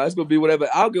my god. It's gonna be whatever.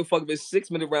 I don't give a fuck if it's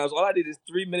 6-minute rounds. All I need is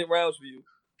 3-minute rounds for you.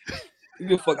 You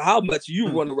give a fuck how much you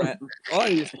run around. All I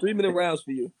need is 3-minute rounds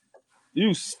for you.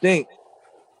 You stink.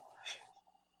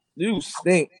 You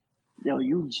stink. Yo,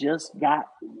 you just got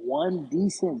one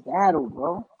decent battle,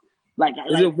 bro.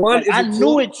 I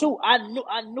knew it too. I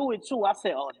knew it too. I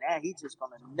said, oh, nah, he's just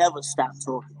gonna never stop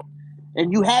talking.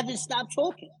 And you haven't stopped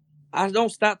talking. I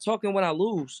don't stop talking when I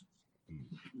lose.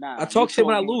 Nah, I talk shit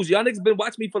when I lose. Y'all niggas been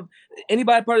watching me for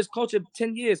anybody part of this culture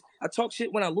 10 years. I talk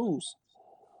shit when I lose.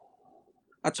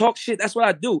 I talk shit. That's what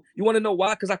I do. You want to know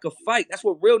why? Because I can fight. That's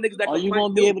what real niggas that Are can you fight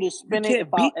gonna be do. able to spin You it?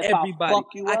 can't beat everybody. I fuck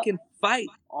you I up? can fight.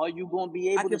 Are you gonna be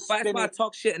able I to can fight spin if I it?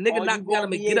 talk shit. A nigga Are knock you me out gonna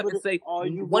and be get up able and to- say, Are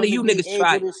you one of gonna you be niggas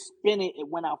try. able to spin it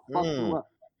when I fuck you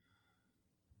up?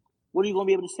 What are you gonna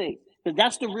be able to say? Because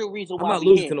that's the real reason I'm why not we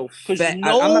losing here. to no Because fat. I'm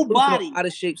not losing to nobody, no out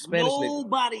of shape Spanish nigga.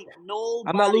 nobody.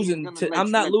 I'm not is losing. gonna To, let I'm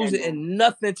you not let losing that go. in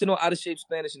nothing to no out of shape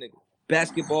Spanish nigga.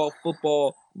 Basketball,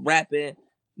 football, rapping,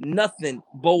 nothing.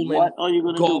 Bowling, What are you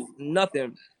gonna golf, do?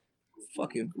 nothing.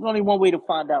 Fucking There's only one way to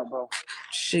find out, bro.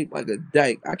 shaped like a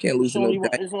dyke. I can't lose It's to no only one,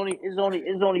 dyke.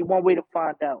 it's only one way to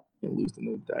find out. I can't lose to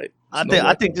no dyke.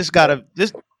 I think this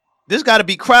gotta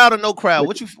be crowd or no crowd.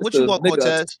 What you want,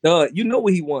 Cortez? You know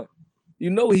what he want. You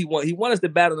know what he want. He want us to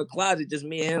battle in the closet, just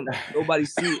me and him. Nobody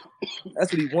see it.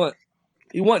 That's what he want.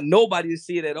 He want nobody to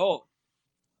see it at all.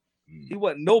 He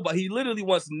want nobody. He literally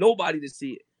wants nobody to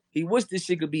see it. He wish this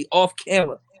shit could be off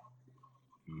camera.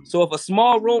 So if a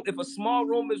small room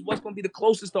is what's gonna be the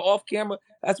closest to off camera,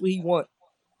 that's what he want.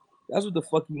 That's what the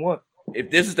fuck he want. If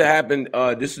this is to happen,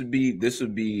 this would be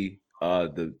the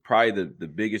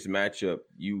biggest matchup.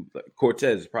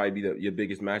 Cortez probably be your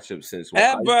biggest matchup since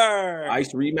Ever.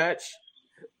 Ice rematch.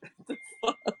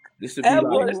 This would Ever.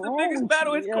 be It's the biggest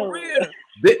battle in his career.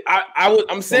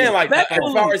 I'm saying, like,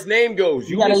 as far as name goes,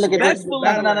 You gotta look at this.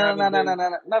 Respectfully.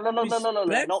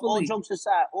 No. All jokes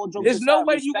aside. There's no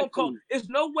way you gonna call. There's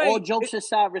no way. All jokes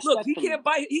aside, Look,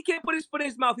 respectfully. he can't put his foot in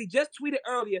his mouth. He just tweeted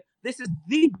earlier. This is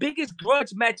the biggest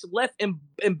grudge match left in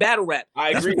battle rap.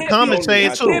 I agree.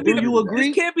 Commentating too. Do you agree?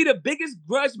 This can't be the biggest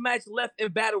grudge match left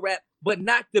in battle rap, but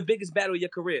not the biggest battle of your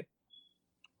career.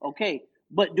 Okay,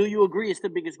 but do you agree it's the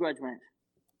biggest grudge match?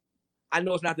 I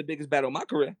know it's not the biggest battle of my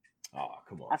career. Oh,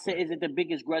 come on. I said, is it the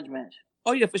biggest grudge match?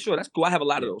 Oh yeah, for sure. That's cool. I have a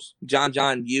lot of those.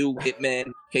 John, you,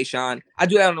 Hitman, K-Shine. I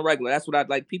do that on the regular. That's what I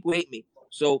like. People hate me.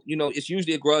 So, it's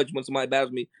usually a grudge when somebody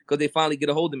battles me because they finally get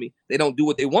a hold of me. They don't do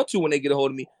what they want to when they get a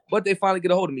hold of me, but they finally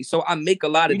get a hold of me. So I make a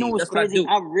lot of these. That's crazy? what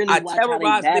I do. I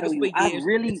terrorize niggas for years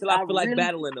until I feel like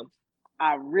battling them.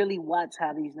 I really watch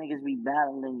how these niggas be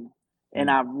battling, and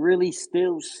I really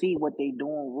still see what they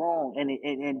doing wrong,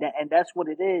 and that's what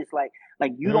it is. Like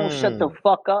you don't shut the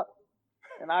fuck up,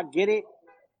 and I get it,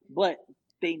 but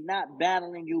they not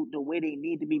battling you the way they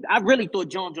need to be. I really thought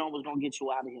John was gonna get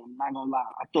you out of here. I'm not gonna lie.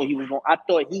 I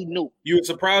thought he knew. You were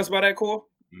surprised by that call?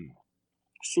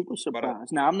 Super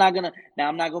surprised. Now I'm not gonna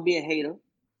be a hater.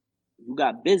 You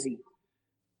got busy,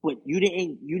 but you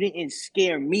didn't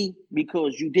scare me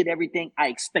because you did everything I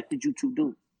expected you to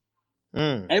do.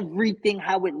 Everything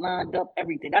how it lined up,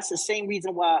 everything. That's the same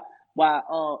reason why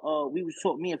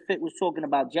me and Fit was talking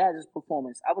about Jazz's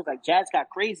performance. I was like, Jazz got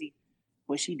crazy,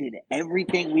 but she did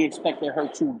everything we expected her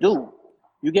to do.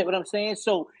 You get what I'm saying?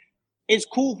 So it's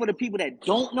cool for the people that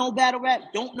don't know battle rap,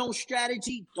 don't know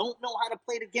strategy, don't know how to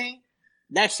play the game.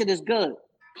 That shit is good.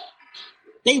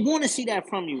 They want to see that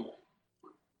from you.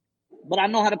 But I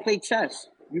know how to play chess.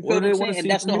 You feel what I'm saying? And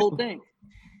that's the whole thing.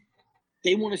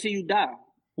 They want to see you die.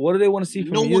 What do they want to see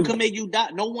from you? No one can make you die.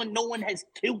 No one has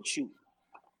killed you.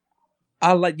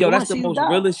 I like, yo, that's the most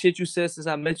realest shit you said since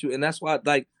I met you. And that's why,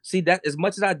 like, see, that as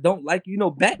much as I don't like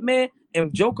you, Batman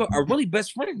and Joker are really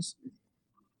best friends.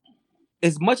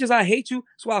 As much as I hate you,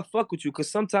 that's why I fuck with you.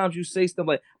 Because sometimes you say stuff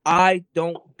like, I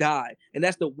don't die. And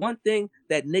that's the one thing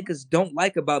that niggas don't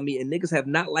like about me. And niggas have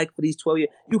not liked for these 12 years.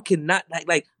 You cannot,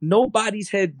 like nobody's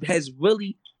head has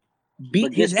really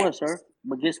beat his head.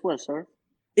 But guess what, sir?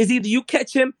 It's either you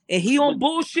catch him and he on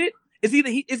bullshit. It's either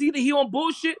he on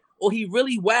bullshit or he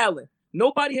really wilding.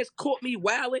 Nobody has caught me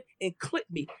wilding and clipped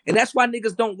me. And that's why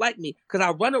niggas don't like me. Because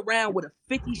I run around with a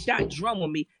 50-shot drum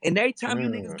on me. And every time you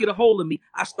niggas get a hold of me,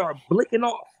 I start blicking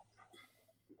off.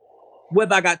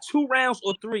 Whether I got 2 rounds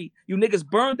or 3, you niggas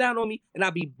burn down on me and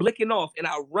I be blicking off. And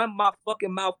I run my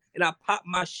fucking mouth and I pop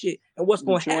my shit. And what's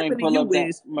going to happen to you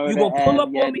is you going to pull up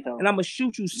on me and I'm going to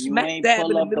shoot you smack dab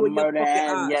in the middle of your fucking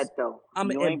eyes. I'm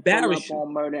going to embarrass you.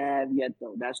 On Murder Ave yet,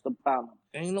 though. That's the problem.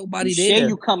 Ain't nobody there. You say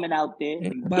you coming out there.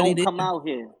 You don't come out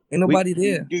here. Ain't nobody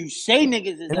there. You say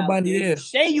niggas is out there. You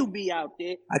say you be out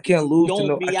there. I can't lose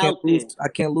I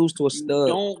can't lose to a stud.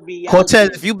 Don't be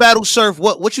Cortez, if you battle Surf,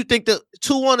 what you think the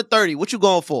 2-1 or 30? What you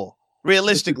going for?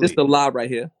 Realistically. This the lie right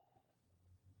here.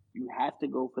 You have to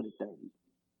go for the 30.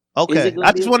 Okay.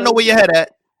 I just want to know where your head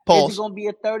at. Pause. Is it going to be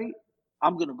a 30?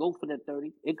 I'm going to go for that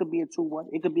 30. It could be a 2-1.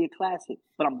 It could be a classic.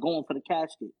 But I'm going for the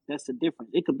casket. That's the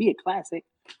difference. It could be a classic.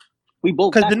 We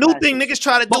both. Because the new thing niggas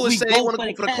try to do is say they want to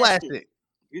go for the classic.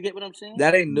 You get what I'm saying?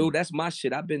 That ain't new. That's my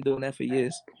shit. I've been doing that for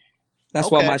years. That's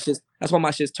why my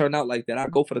shits turn out like that. I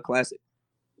go for the classic.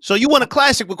 So you want a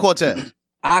classic with Cortez?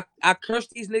 I curse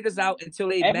these niggas out until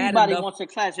they mad enough. Everybody wants a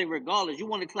classic regardless. You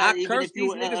want a classic. I curse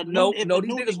these niggas.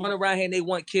 These niggas run around here and they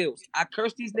want kills. I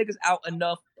curse these niggas out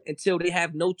enough until they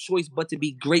have no choice but to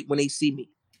be great when they see me.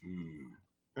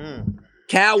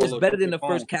 Cal was better than the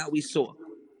first Cal we saw.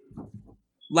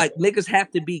 Like niggas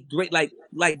have to be great. Like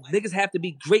niggas have to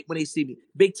be great when they see me.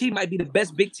 Big T might be the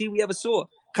best Big T we ever saw.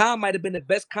 Khan might have been the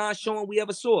best Khan Sean we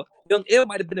ever saw. Young Ill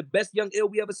might have been the best Young Ill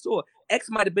we ever saw. X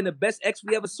might have been the best X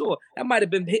we ever saw. That might have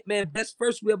been Hitman best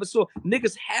first we ever saw.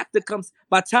 Niggas have to come.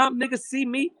 By the time niggas see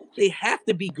me, they have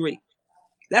to be great.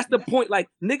 That's the point. Like,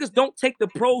 niggas don't take the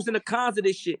pros and the cons of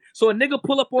this shit. So a nigga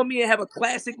pull up on me and have a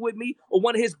classic with me or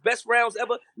one of his best rounds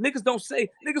ever. Niggas want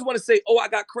to say, oh, I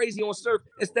got crazy on Surf,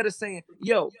 instead of saying,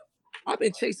 yo, I've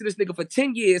been chasing this nigga for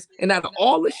 10 years, and out of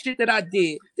all the shit that I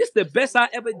did, this the best I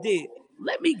ever did.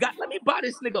 Let me buy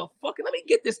this nigga let me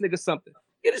get this nigga something.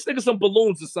 Get this nigga some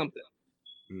balloons or something.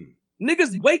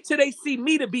 Niggas wait till they see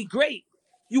me to be great.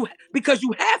 Because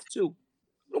you have to. You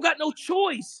don't got no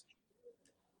choice.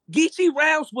 Geechee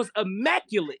rounds was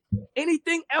immaculate.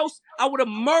 Anything else, I would have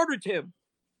murdered him.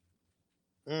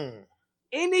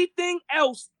 Anything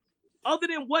else other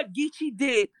than what Geechee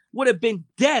did would have been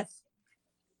death.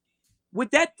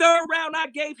 With that third round I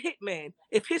gave Hitman,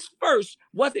 if his first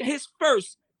wasn't his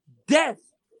first, death.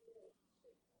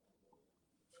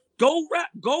 Go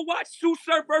watch Sue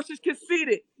Surf versus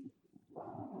Conceited.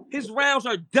 His rounds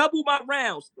are double my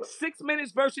rounds. 6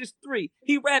 minutes versus 3.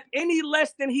 He rapped any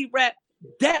less than he rapped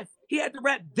death. He had to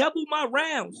rap double my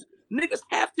rounds. Niggas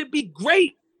have to be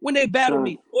great when they battle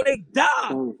me or they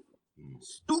die.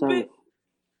 Stupid.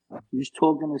 You're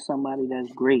talking to somebody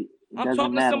that's great. I'm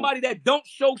talking to somebody that don't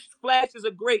show flashes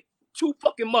of great too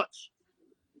fucking much.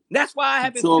 That's why I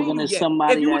haven't seen you yet.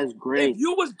 Somebody that's great. If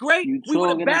you was great, we would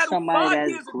have battled 5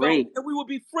 years ago and we would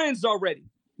be friends already.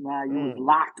 Nah, you was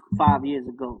locked 5 years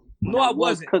ago. No, I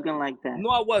wasn't. Cooking like that. No,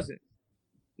 I wasn't.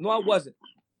 5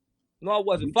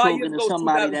 years ago,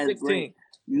 2016.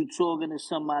 You talking to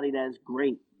somebody that's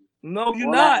great. No, you're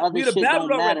not. We the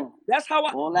battle already. That's how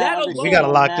we gotta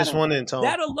lock this one in, Tom.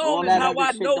 That alone is how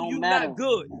I know you're not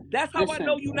good. That's how I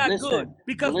know you're not good.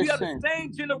 Because we are the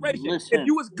same generation. If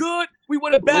you was good, we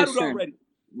would have battled already.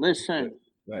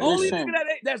 Only nigga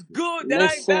that's good that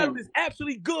I ain't battled is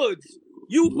actually goods.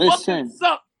 You fucking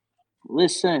suck.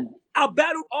 I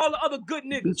battled all the other good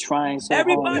niggas. You trying so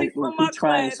Everybody hard. from my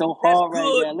class so hard that's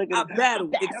good, right now. I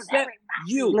battled except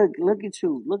you. Look at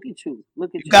you. You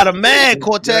got him mad,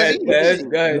 Cortez.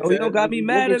 No, he don't got me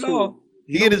mad at all.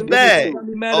 He in his bag.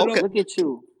 Look at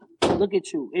you. Look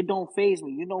at you. It don't phase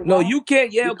me. You know why? No, you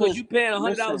can't yell because Because you paying $100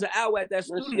 listen, an hour at that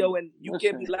studio, and you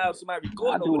can't be loud. Somebody I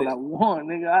recording do over what I this. want,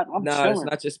 nigga. I'm Nah, chilling. it's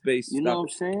not your space. You Stop know what I'm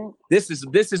it. saying?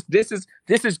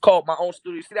 This is called my own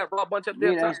studio. See that raw bunch up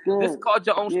there? Yeah, that's This is good. called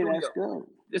your own Yeah, studio. that's good.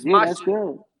 This Yeah, my that's shit.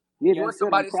 good. Yeah, You in that's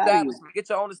good. I'm somebody's proud of you. establishment. Get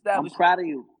your own I'm establishment. proud of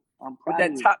you. I'm With proud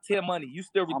that of you. top tier money. You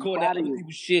still I'm recording proud that of other you.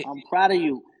 people's shit. I'm proud of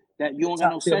you. That you don't got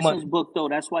no Top tier money. sessions booked though.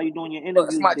 That's why you're doing your Look,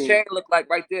 that's interviews my there. chain look like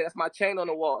right there. That's my chain on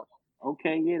the wall.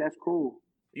 Okay, yeah, that's cool.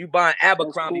 You buying That's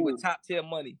Abercrombie cool. with top tier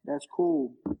money. That's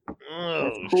cool. Oh,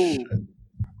 That's cool.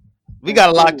 we That's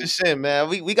gotta lock cool. this in, man.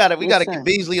 We gotta get Listen,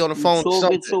 Beasley on the you phone. talking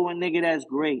Something. to a nigga that's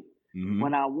great. Mhm.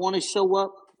 When I want to show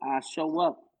up, I show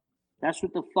up. That's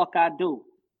what the fuck I do.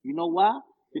 You know why?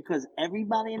 Because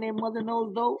everybody and their mother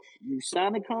knows though, you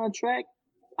sign a contract,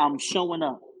 I'm showing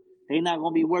up. They not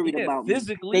gonna be worried Yeah, about me.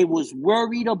 physically. They was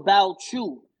worried about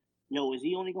you. Yo, is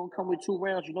he only gonna come with 2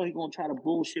 rounds? You know he gonna try to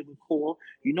bullshit with Core.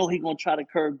 You know he gonna try to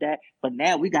curb that. But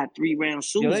now we got 3 rounds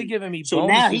soon. Yo, they giving me So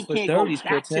now he bonuses for can't go 30s,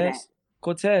 back to that.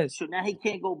 Cortez. So now he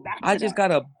can't go back I to just that.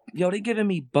 got they giving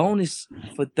me bonus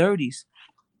for 30s.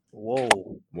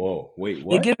 Whoa, wait, They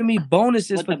what? giving me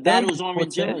bonuses But for the battles 30s, aren't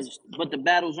Cortez. judged. But the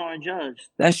battles aren't judged.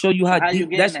 That show you So how how you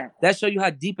deep getting that? that show you how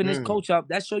deep in this Mm. coach up.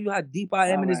 That show you how deep I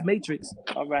am All in this right. matrix.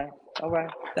 All right.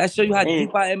 That show you how Hey,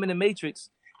 deep I am in the matrix.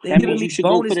 They that giving means me you should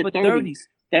go for bonus the for 30. 30s.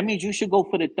 That means you should go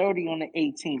for the 30 on the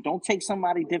 18th. Don't take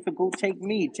somebody difficult. Take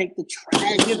me. Take the trash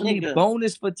They giving me nigga.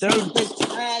 bonus for Take 30s. the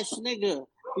trash nigga.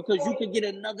 Because you could get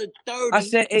another 30. I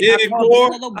said, hey, Yeah, I called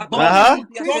Core. Another I bonus. called Uh-huh.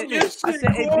 Beasley. Talk your I shit,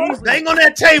 said, hey, Core. Beasley. Bang on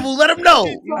that table. Let him know.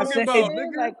 You know I what said, I'm hey,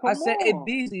 saying? Like, I come said, hey, on.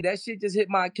 Beasley, that shit just hit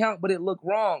my account, but it looked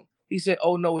wrong. He said,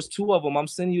 oh, no, it's 2 of them. I'm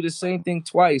sending you the same thing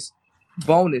twice.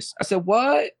 Bonus. I said,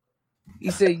 what?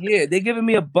 He said, yeah, they're giving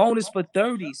me a bonus for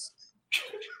 30s.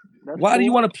 That's Why do you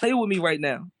cool. want to play with me right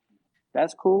now?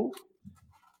 That's cool.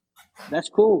 That's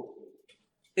cool.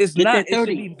 It's Get not. that It should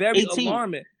 30. be very 18th.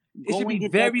 alarming. It Go should and be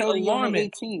get that very 30 on the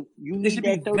alarming. 18th. You It need should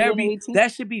be that 30 on the very. 18th?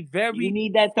 That should be You very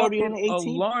need that 30 on the fucking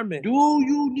 18th? alarming. Do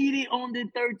you need it on the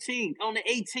 13th? On the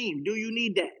 18th? Do you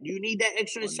need that? Do you need that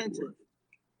extra incentive?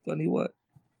 Funny what?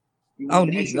 You I don't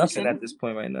the need extra nothing incentive? at this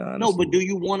point right now. No, Honestly. but do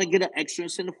you want to get an extra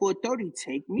incentive for a 30?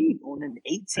 Take me on the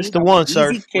 18th. It's the one,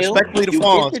 sir. Easy kill. Respectfully the You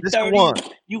Fonz. get the This the 30. one.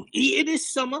 You eat it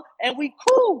this summer, and we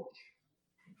cool.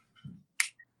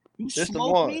 You This the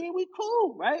smoke one. me, and we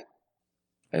cool, right?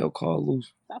 Hell, call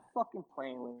loose. Stop fucking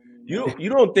playing with me. You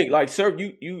don't think like sir,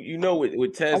 you know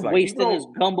with Tez I'm like wasting this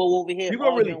gumbo over here. you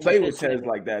don't really arguing play with this Tez nigga.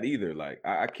 like that either. Like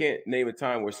I can't name a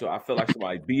time where I feel like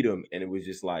somebody beat him and it was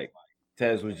just like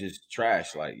Tez was just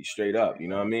trash, like straight up. You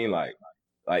know what I mean? Like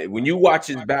when you watch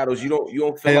his battles, you don't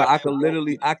feel Hey, like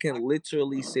I can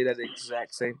literally say that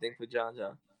exact same thing for John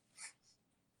John.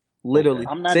 Literally.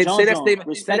 I'm not say John that John.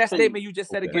 statement. Say that Respectfully. statement you just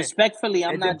said again. Respectfully,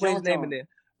 I'm And then not put John his name in John. there.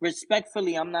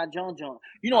 Respectfully, I'm not John John.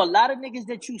 You know, a lot of niggas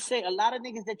that you say,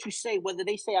 whether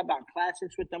they say I got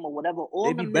classics with them or whatever, all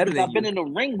They be them better niggas than I've been you. in the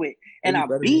ring with, They and be I've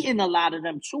better than you. beaten a lot of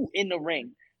them too in the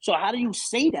ring. So how do you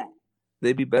say that?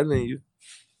 They be better than you.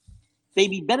 They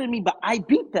be better than me, but I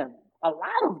beat them. A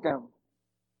lot of them.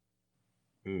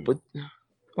 But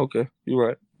okay, you're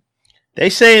right. They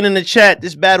saying in the chat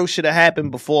this battle should have happened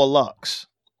before Lux.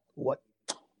 What?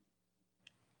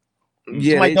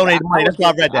 Yeah, Somebody donated money. That's why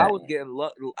I read that. I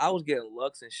was getting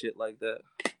Lux and shit like that.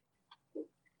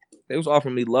 They was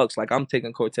offering me Lux, like I'm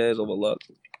taking Cortez over Lux.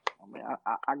 I mean,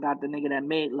 I got the nigga that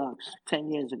made Lux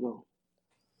 10 years ago.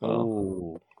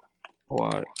 Oh. All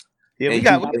right. Yeah, And we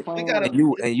got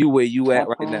you where you at Stop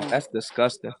right now. playing. That's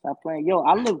disgusting. Stop playing. Yo,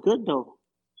 I look good though.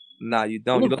 Nah, you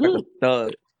don't. I You look look like a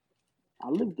stud. I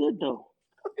look good though.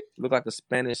 You look like a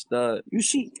Spanish stud. You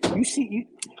see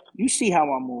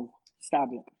how I move. Stop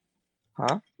it.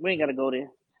 Huh? We ain't gotta go there.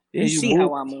 Yeah, You see move,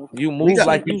 how I move. You move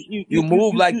like you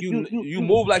move like you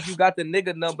move like you got the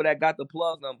nigga number that got the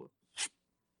plug number.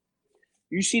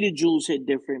 You see the jewels hit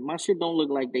different. My shit don't look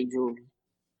like they jewelry.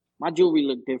 My jewelry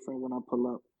look different when I pull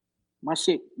up. My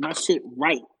shit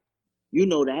right. You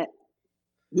know that.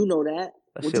 You know that.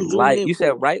 That What shit you zooming light. in You for?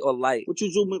 said right or light? What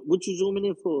you zooming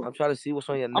in for? I'm trying to see what's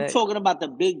on your I'm neck. talking about the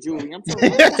big jewelry. I'm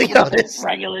talking about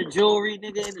regular jewelry,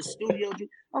 nigga, in the studio.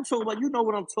 I'm talking about, you know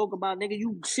what I'm talking about, nigga.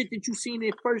 You shit that you seen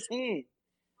it firsthand.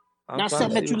 Not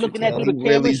something that you looking at through the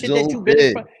camera. Really Shit that you been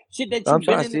in front. Shit that you I'm been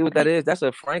trying to in. see what that is. That's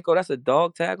a Franco. That's a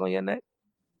dog tag on your neck.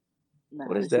 Nah,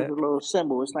 What is this that? a little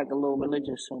symbol. It's like a little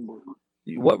religious symbol.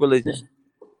 What religion?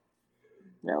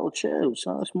 Yo, chill,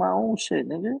 son. It's my own shit,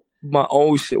 nigga. My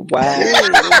own shit. Wow.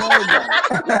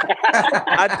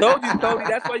 I told you, Tony.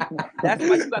 That's why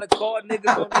you gotta call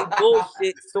niggas on their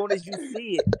bullshit as soon as you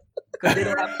see it, because they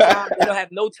don't have time. They don't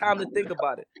have no time to think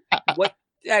about it.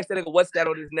 Ask that nigga, what's that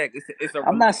on his neck? It's a.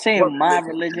 I'm not saying what my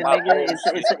religion? religion,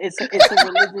 nigga.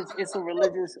 It's a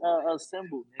religious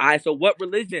symbol. All right, so what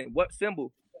religion? What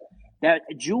symbol? That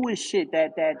Jewish shit.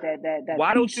 That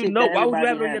Why don't you know? Why would you have it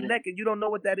on your having. neck and you don't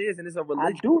know what that is? And it's a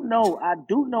religion. I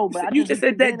do know, but you just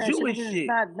said that Jewish shit. shit. It's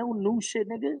not no new shit,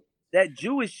 nigga. That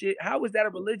Jewish shit. How is that a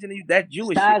religion? And you that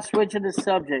Jewish Stop shit? switching the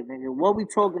subject, nigga. What we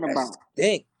talking about?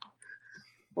 Dang.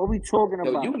 What we talking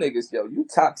about? You niggas, you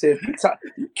top 10.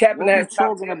 You capping What we ass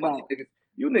top talking 10 about? niggas.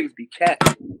 You niggas be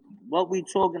capping. What we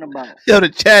talking about? Yo, the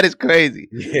chat is crazy.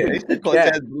 Yeah. They said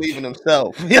Cortez believe in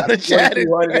himself. Yo, the chat is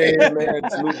crazy. man.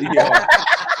 Salute to y'all.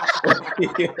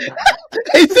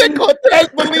 They said Cortez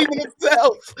believe in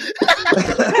himself.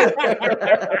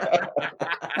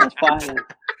 That's fire.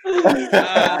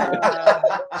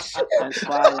 That's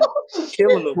fire.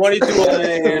 Killing them.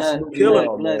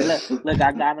 2200 Look,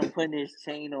 I got him putting his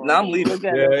chain on. Nah, I'm leaving. Look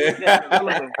at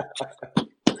him.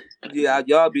 Yeah,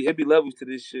 it be levels to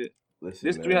this shit. Listen,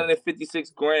 This man. 356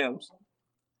 grams.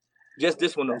 Just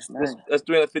this one though. That's nice. That's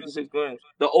 356 grams.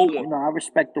 The old one. You know, I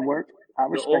respect the work. I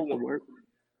respect the work.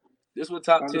 This what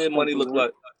top 10 money look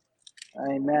like.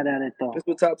 I ain't mad at it though. This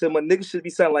what top 10 money. Niggas should be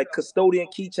sounding like custodian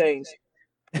keychains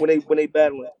when they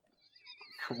battling.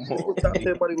 This what top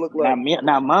 10 money look like.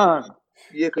 Not mine.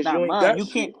 Yeah, because you Not ain't mine. got You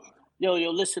shit. can't. Yo,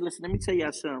 listen. Let me tell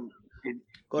y'all something.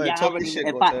 Go ahead, Y'all talk already, this shit,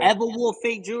 if Cortez. I ever wore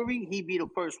fake jewelry, he'd be the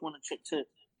first one to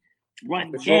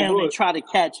run For sure down would. and try to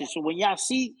catch it. So when y'all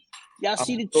see the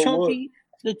sure chunky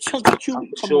Cuban, I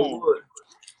for come sure on, would.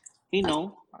 you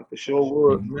know, I for sure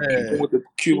would. Man. With the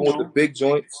Cuban with the big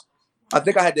joints. I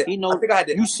think I had that. you know. I think I had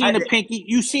that. You seen the pinky?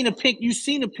 You seen the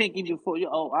pinky before? Yeah.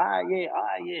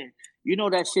 You know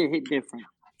that shit hit different.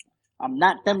 I'm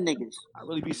not them niggas. I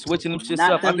really be switching them shits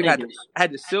Not up. I them think niggas. I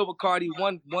had the silver Cardi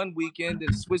one weekend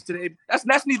and switched to the. That's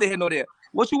neither here nor there.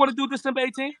 What you want to do December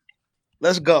 18th?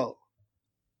 Let's go.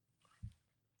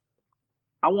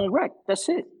 I won't wreck. That's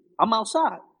it. I'm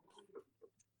outside.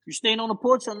 You staying on the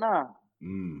porch or nah?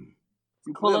 You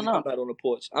pulling I'm up? not on the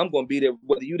porch. I'm gonna be there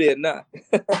whether you there or not.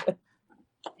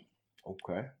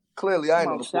 Okay. Clearly, I ain't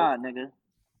I'm on the porch. outside, nigga.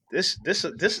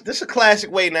 This a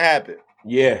classic waiting to happen.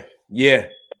 Yeah. A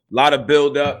lot of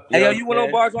build up. Hey, yo, you went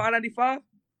on bars on I-95?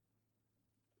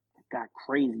 Got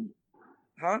crazy.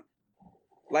 Huh?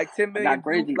 Like 10 million. Got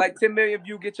crazy. Like 10 million of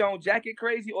you get your own jacket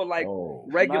crazy, or like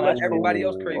regular No, that's everybody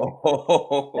cool. else crazy?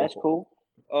 That's cool.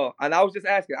 Oh, and I was just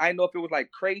asking. I didn't know if it was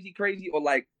like crazy, or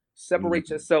like separate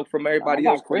yourself from everybody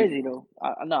I else. got crazy though.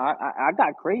 I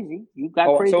got crazy. You got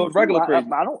Oh, crazy. so it's regular too. crazy.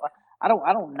 I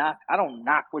don't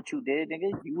knock what you did,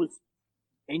 nigga. You was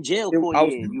in jail for I a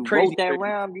was year. You crazy, wrote that crazy.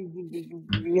 round.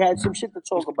 You had some shit to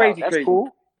talk about. Crazy, That's crazy. cool.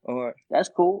 All right. That's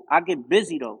cool. I get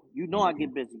busy though. You know I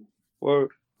get busy. Word.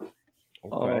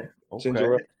 Okay.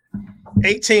 Ginger ale.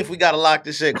 18th, we gotta lock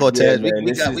this shit, Cortez. Yeah,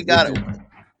 man, we got it.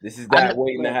 This is that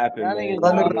waiting to happen, Y'all man. niggas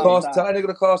Tell know that I'm nigga cost. outside. Tell that nigga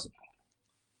the cost.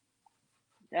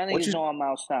 Y'all What niggas you- know I'm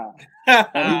outside.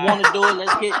 And we want to do it.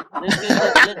 Let's get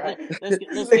jabbed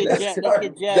and fit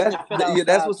outside. Yeah,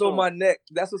 that's what's on too. my neck.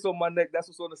 That's what's on my neck. That's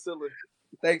what's on the ceiling.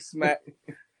 Thanks, Matt.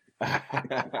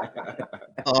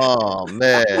 Oh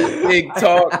man. Big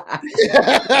talk.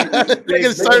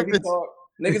 Nigga surface.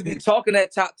 Niggas be talking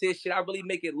that top tier shit. I really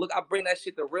make it look. I bring that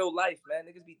shit to real life, man.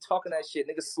 Niggas be talking that shit.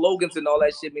 Niggas slogans and all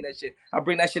that shit mean that shit. I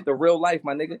bring that shit to real life,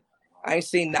 my nigga. I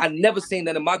never seen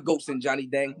none of my goats in Johnny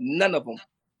Dang. None of them.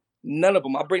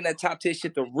 I bring that top tier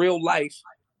shit to real life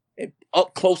and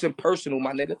up close and personal,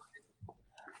 my nigga.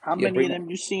 How Yeah, many bring of them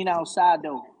you seen outside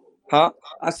though? Huh?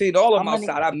 I seen all of them How many-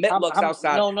 outside. I met Lux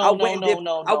outside. No, I went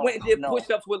and did no.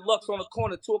 push-ups with Lux on the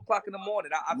corner 2:00 in the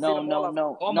morning. I've seen No. them all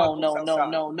my goats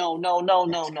outside. No.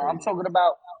 I'm talking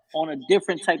about on a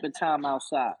different type of time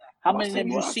outside. How many of them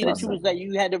you see that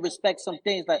you had to respect some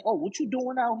things like, oh, what you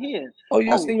doing out here? Oh,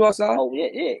 you seen you outside? Oh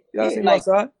yeah. Y'all seen you like,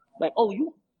 outside? like, oh,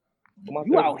 you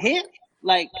out here?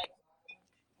 Like,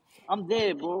 I'm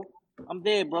there, bro.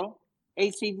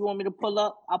 AC, if you want me to pull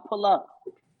up, I'll pull up.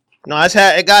 No, it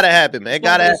gotta happen, man. It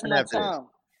gotta Don't waste happen my after this. time.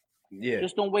 Yeah.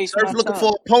 Just don't waste Surf my looking time. for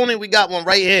an opponent, we got one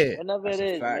right here. Whenever That's it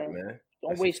a is, fact, man. man. Don't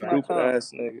That's a waste fact. my Stupid time.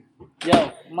 ass nigga.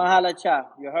 Yo, I'ma holla at y'all.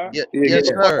 You heard? Yeah, Yeah, yes,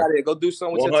 get the fuck sir. out of here. Go do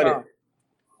something with your 100. time.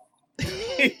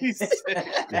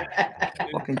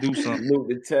 Fucking do something. Salute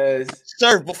to Tez.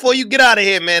 Surf, before you get out of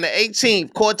here, man, the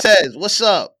 18th, Cortez, what's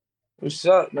up? What's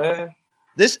up, man?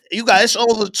 It's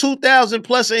over 2,000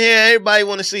 plus in here. Everybody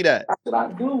want to see that. That's what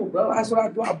I do, bro. That's what I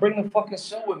do. I bring the fucking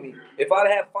show with me. If I'd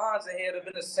had Fonz in here, it'd have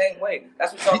been the same way.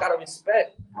 That's what y'all gotta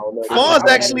respect. Fonz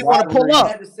actually want to pull I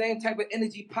up. had the same type of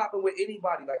energy popping with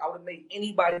anybody. Like I would have made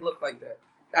anybody look like that.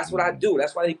 That's what I do.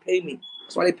 That's why they pay me.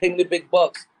 That's why they pay me the big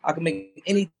bucks. I can make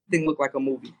anything look like a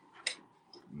movie.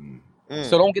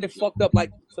 So don't get it fucked up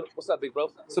like. So, what's up, big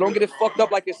bro? So don't get it fucked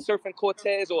up like it's Surfing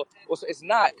Cortez or it's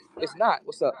not. It's not.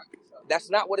 What's up? That's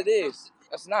not what it is.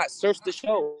 That's not. Surf the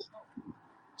show.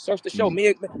 Surf the show. Me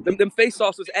and them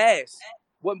face-offs was ass.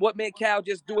 What made Cal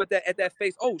just do at that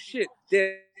face? Oh shit!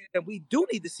 Then we do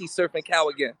need to see Surfing Cal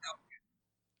again.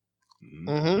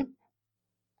 Mm-hmm.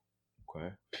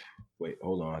 Okay. Wait,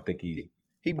 hold on. I think he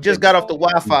just got off the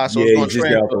Wi-Fi, so it's he going just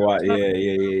got off the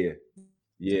Wi-Fi.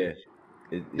 Yeah.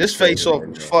 This face-off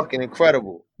was fucking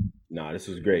incredible. Nah, this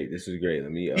was great.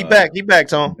 Let me. He back,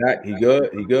 Tom. Back. He good.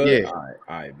 Yeah. All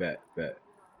right. Bet.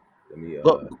 Let me.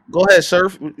 Go ahead,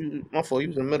 Surf. My fault. He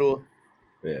was in the middle.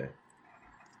 Yeah.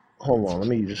 Hold on. Let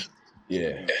me just.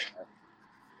 Yeah.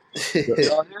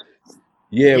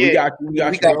 Yeah, we got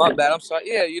my bad. I'm sorry.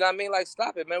 Yeah, you know what I mean? Like,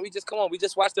 stop it, man. We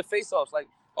just watched the face-offs. Like,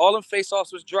 all them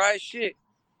face-offs was dry as shit.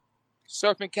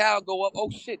 Surfing Cal go up. Oh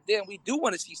shit, damn, we do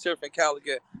want to see Surfing Cal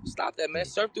again. Stop that, man.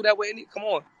 Surf through that way. Come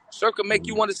on. Surf can make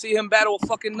you want to see him battle a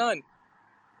fucking nun.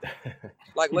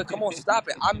 Like, come on, stop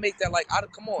it. I make that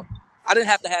come on. I didn't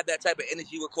have to have that type of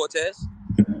energy with Cortez.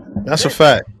 That's a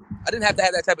fact. I didn't have to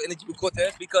have that type of energy with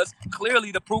Cortez because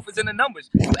clearly the proof is in the numbers.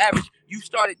 You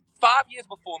started 5 years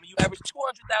before me. You averaged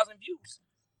 200,000 views.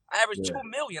 I averaged 2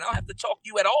 million. I don't have to talk to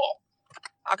you at all.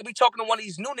 I could be talking to one of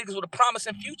these new niggas with a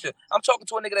promising future. I'm talking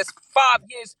to a nigga that's 5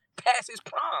 years past his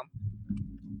prime.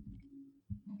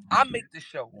 I make the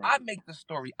show. I make the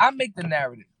story. I make the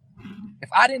narrative. If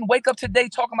I didn't wake up today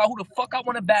talking about who the fuck I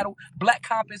want to battle, Black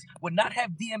Compass would not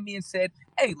have DM'd me and said,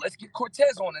 hey, let's get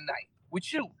Cortez on tonight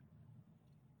with you.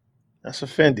 That's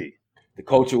offended. The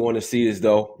culture want to see this,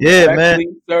 though. Yeah, man.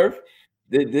 Surf.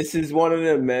 This is one of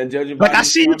them, man. Judging by I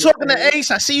see you talking to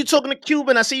Ace. I see you talking to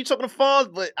Cuban. I see you talking to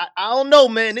Fonz, but I don't know,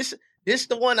 man. This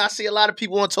the one I see a lot of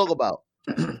people want to talk about.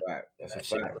 Right. That's a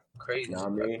fact. Crazy. You know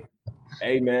what I mean?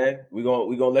 Hey, man, we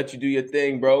gonna let you do your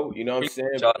thing, bro. You know what I'm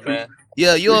saying? Man.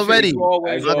 Yeah, you already.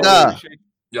 My God.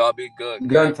 Y'all be good.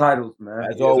 Gun titles, man.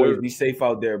 As always, be safe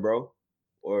out there, bro.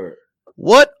 Or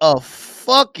what a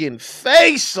fucking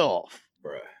face-off.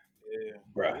 Bruh. Yeah.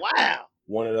 Bruh. Wow.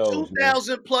 One of those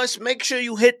 2,000 plus. Make sure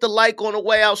you hit the like on the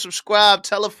way out. Subscribe.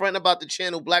 Tell a friend about the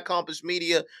channel, Black Compass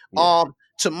Media. Yeah.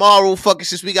 Tomorrow,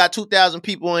 since we got 2,000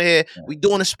 people in here, we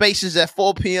doing the spaces at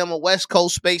 4 p.m. on West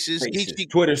Coast Spaces.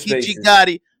 Twitter Spaces. Geechee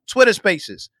Gotti. Twitter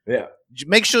Spaces. Yeah.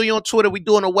 Make sure you're on Twitter. We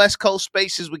doing the West Coast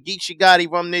Spaces with Geechee Gotti,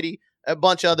 Rum Nitty, a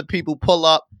bunch of other people pull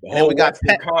up. The whole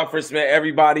Western Conference, man.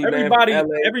 Everybody,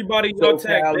 everybody, y'all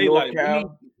tag Daylight.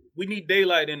 We need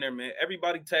Daylight in there, man.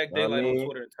 Everybody tag Daylight on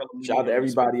Twitter and tell them. Shout out to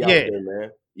everybody out there,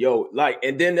 man. Yo,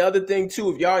 and then the other thing too,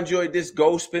 if y'all enjoyed this,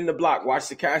 go spin the block. Watch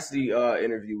the Cassidy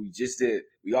interview we just did.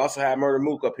 We also had Murder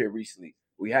Mook up here recently.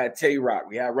 We had Tay Rock.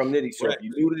 We had Rum Nitty. So if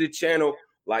you're new to the channel,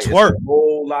 it's a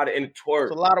whole lot of twerk.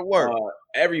 It's a lot of work.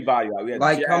 Everybody, we had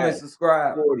comment,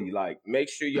 subscribe. 40. Make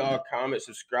sure y'all comment,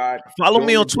 subscribe. Follow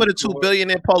me on Twitter too,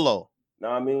 Billionaire Polo. Know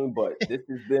what I mean? But this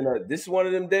has been this is one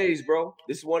of them days, bro.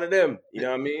 This is one of them. You know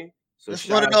what I mean? So it's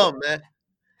one of them, man.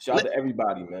 Shout out to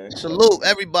everybody, man. Salute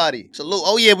everybody. Salute.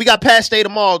 Oh yeah, we got Past Day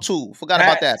tomorrow too. Forgot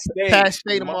about that. Past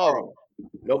Day tomorrow.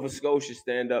 Nova Scotia,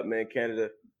 stand up, man.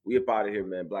 Canada, we up out of here,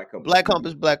 man. Black Compass. Black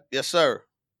Compass, Black. Yes, sir.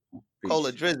 Peace.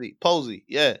 Cola, Drizzy, Posey.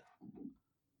 Yeah.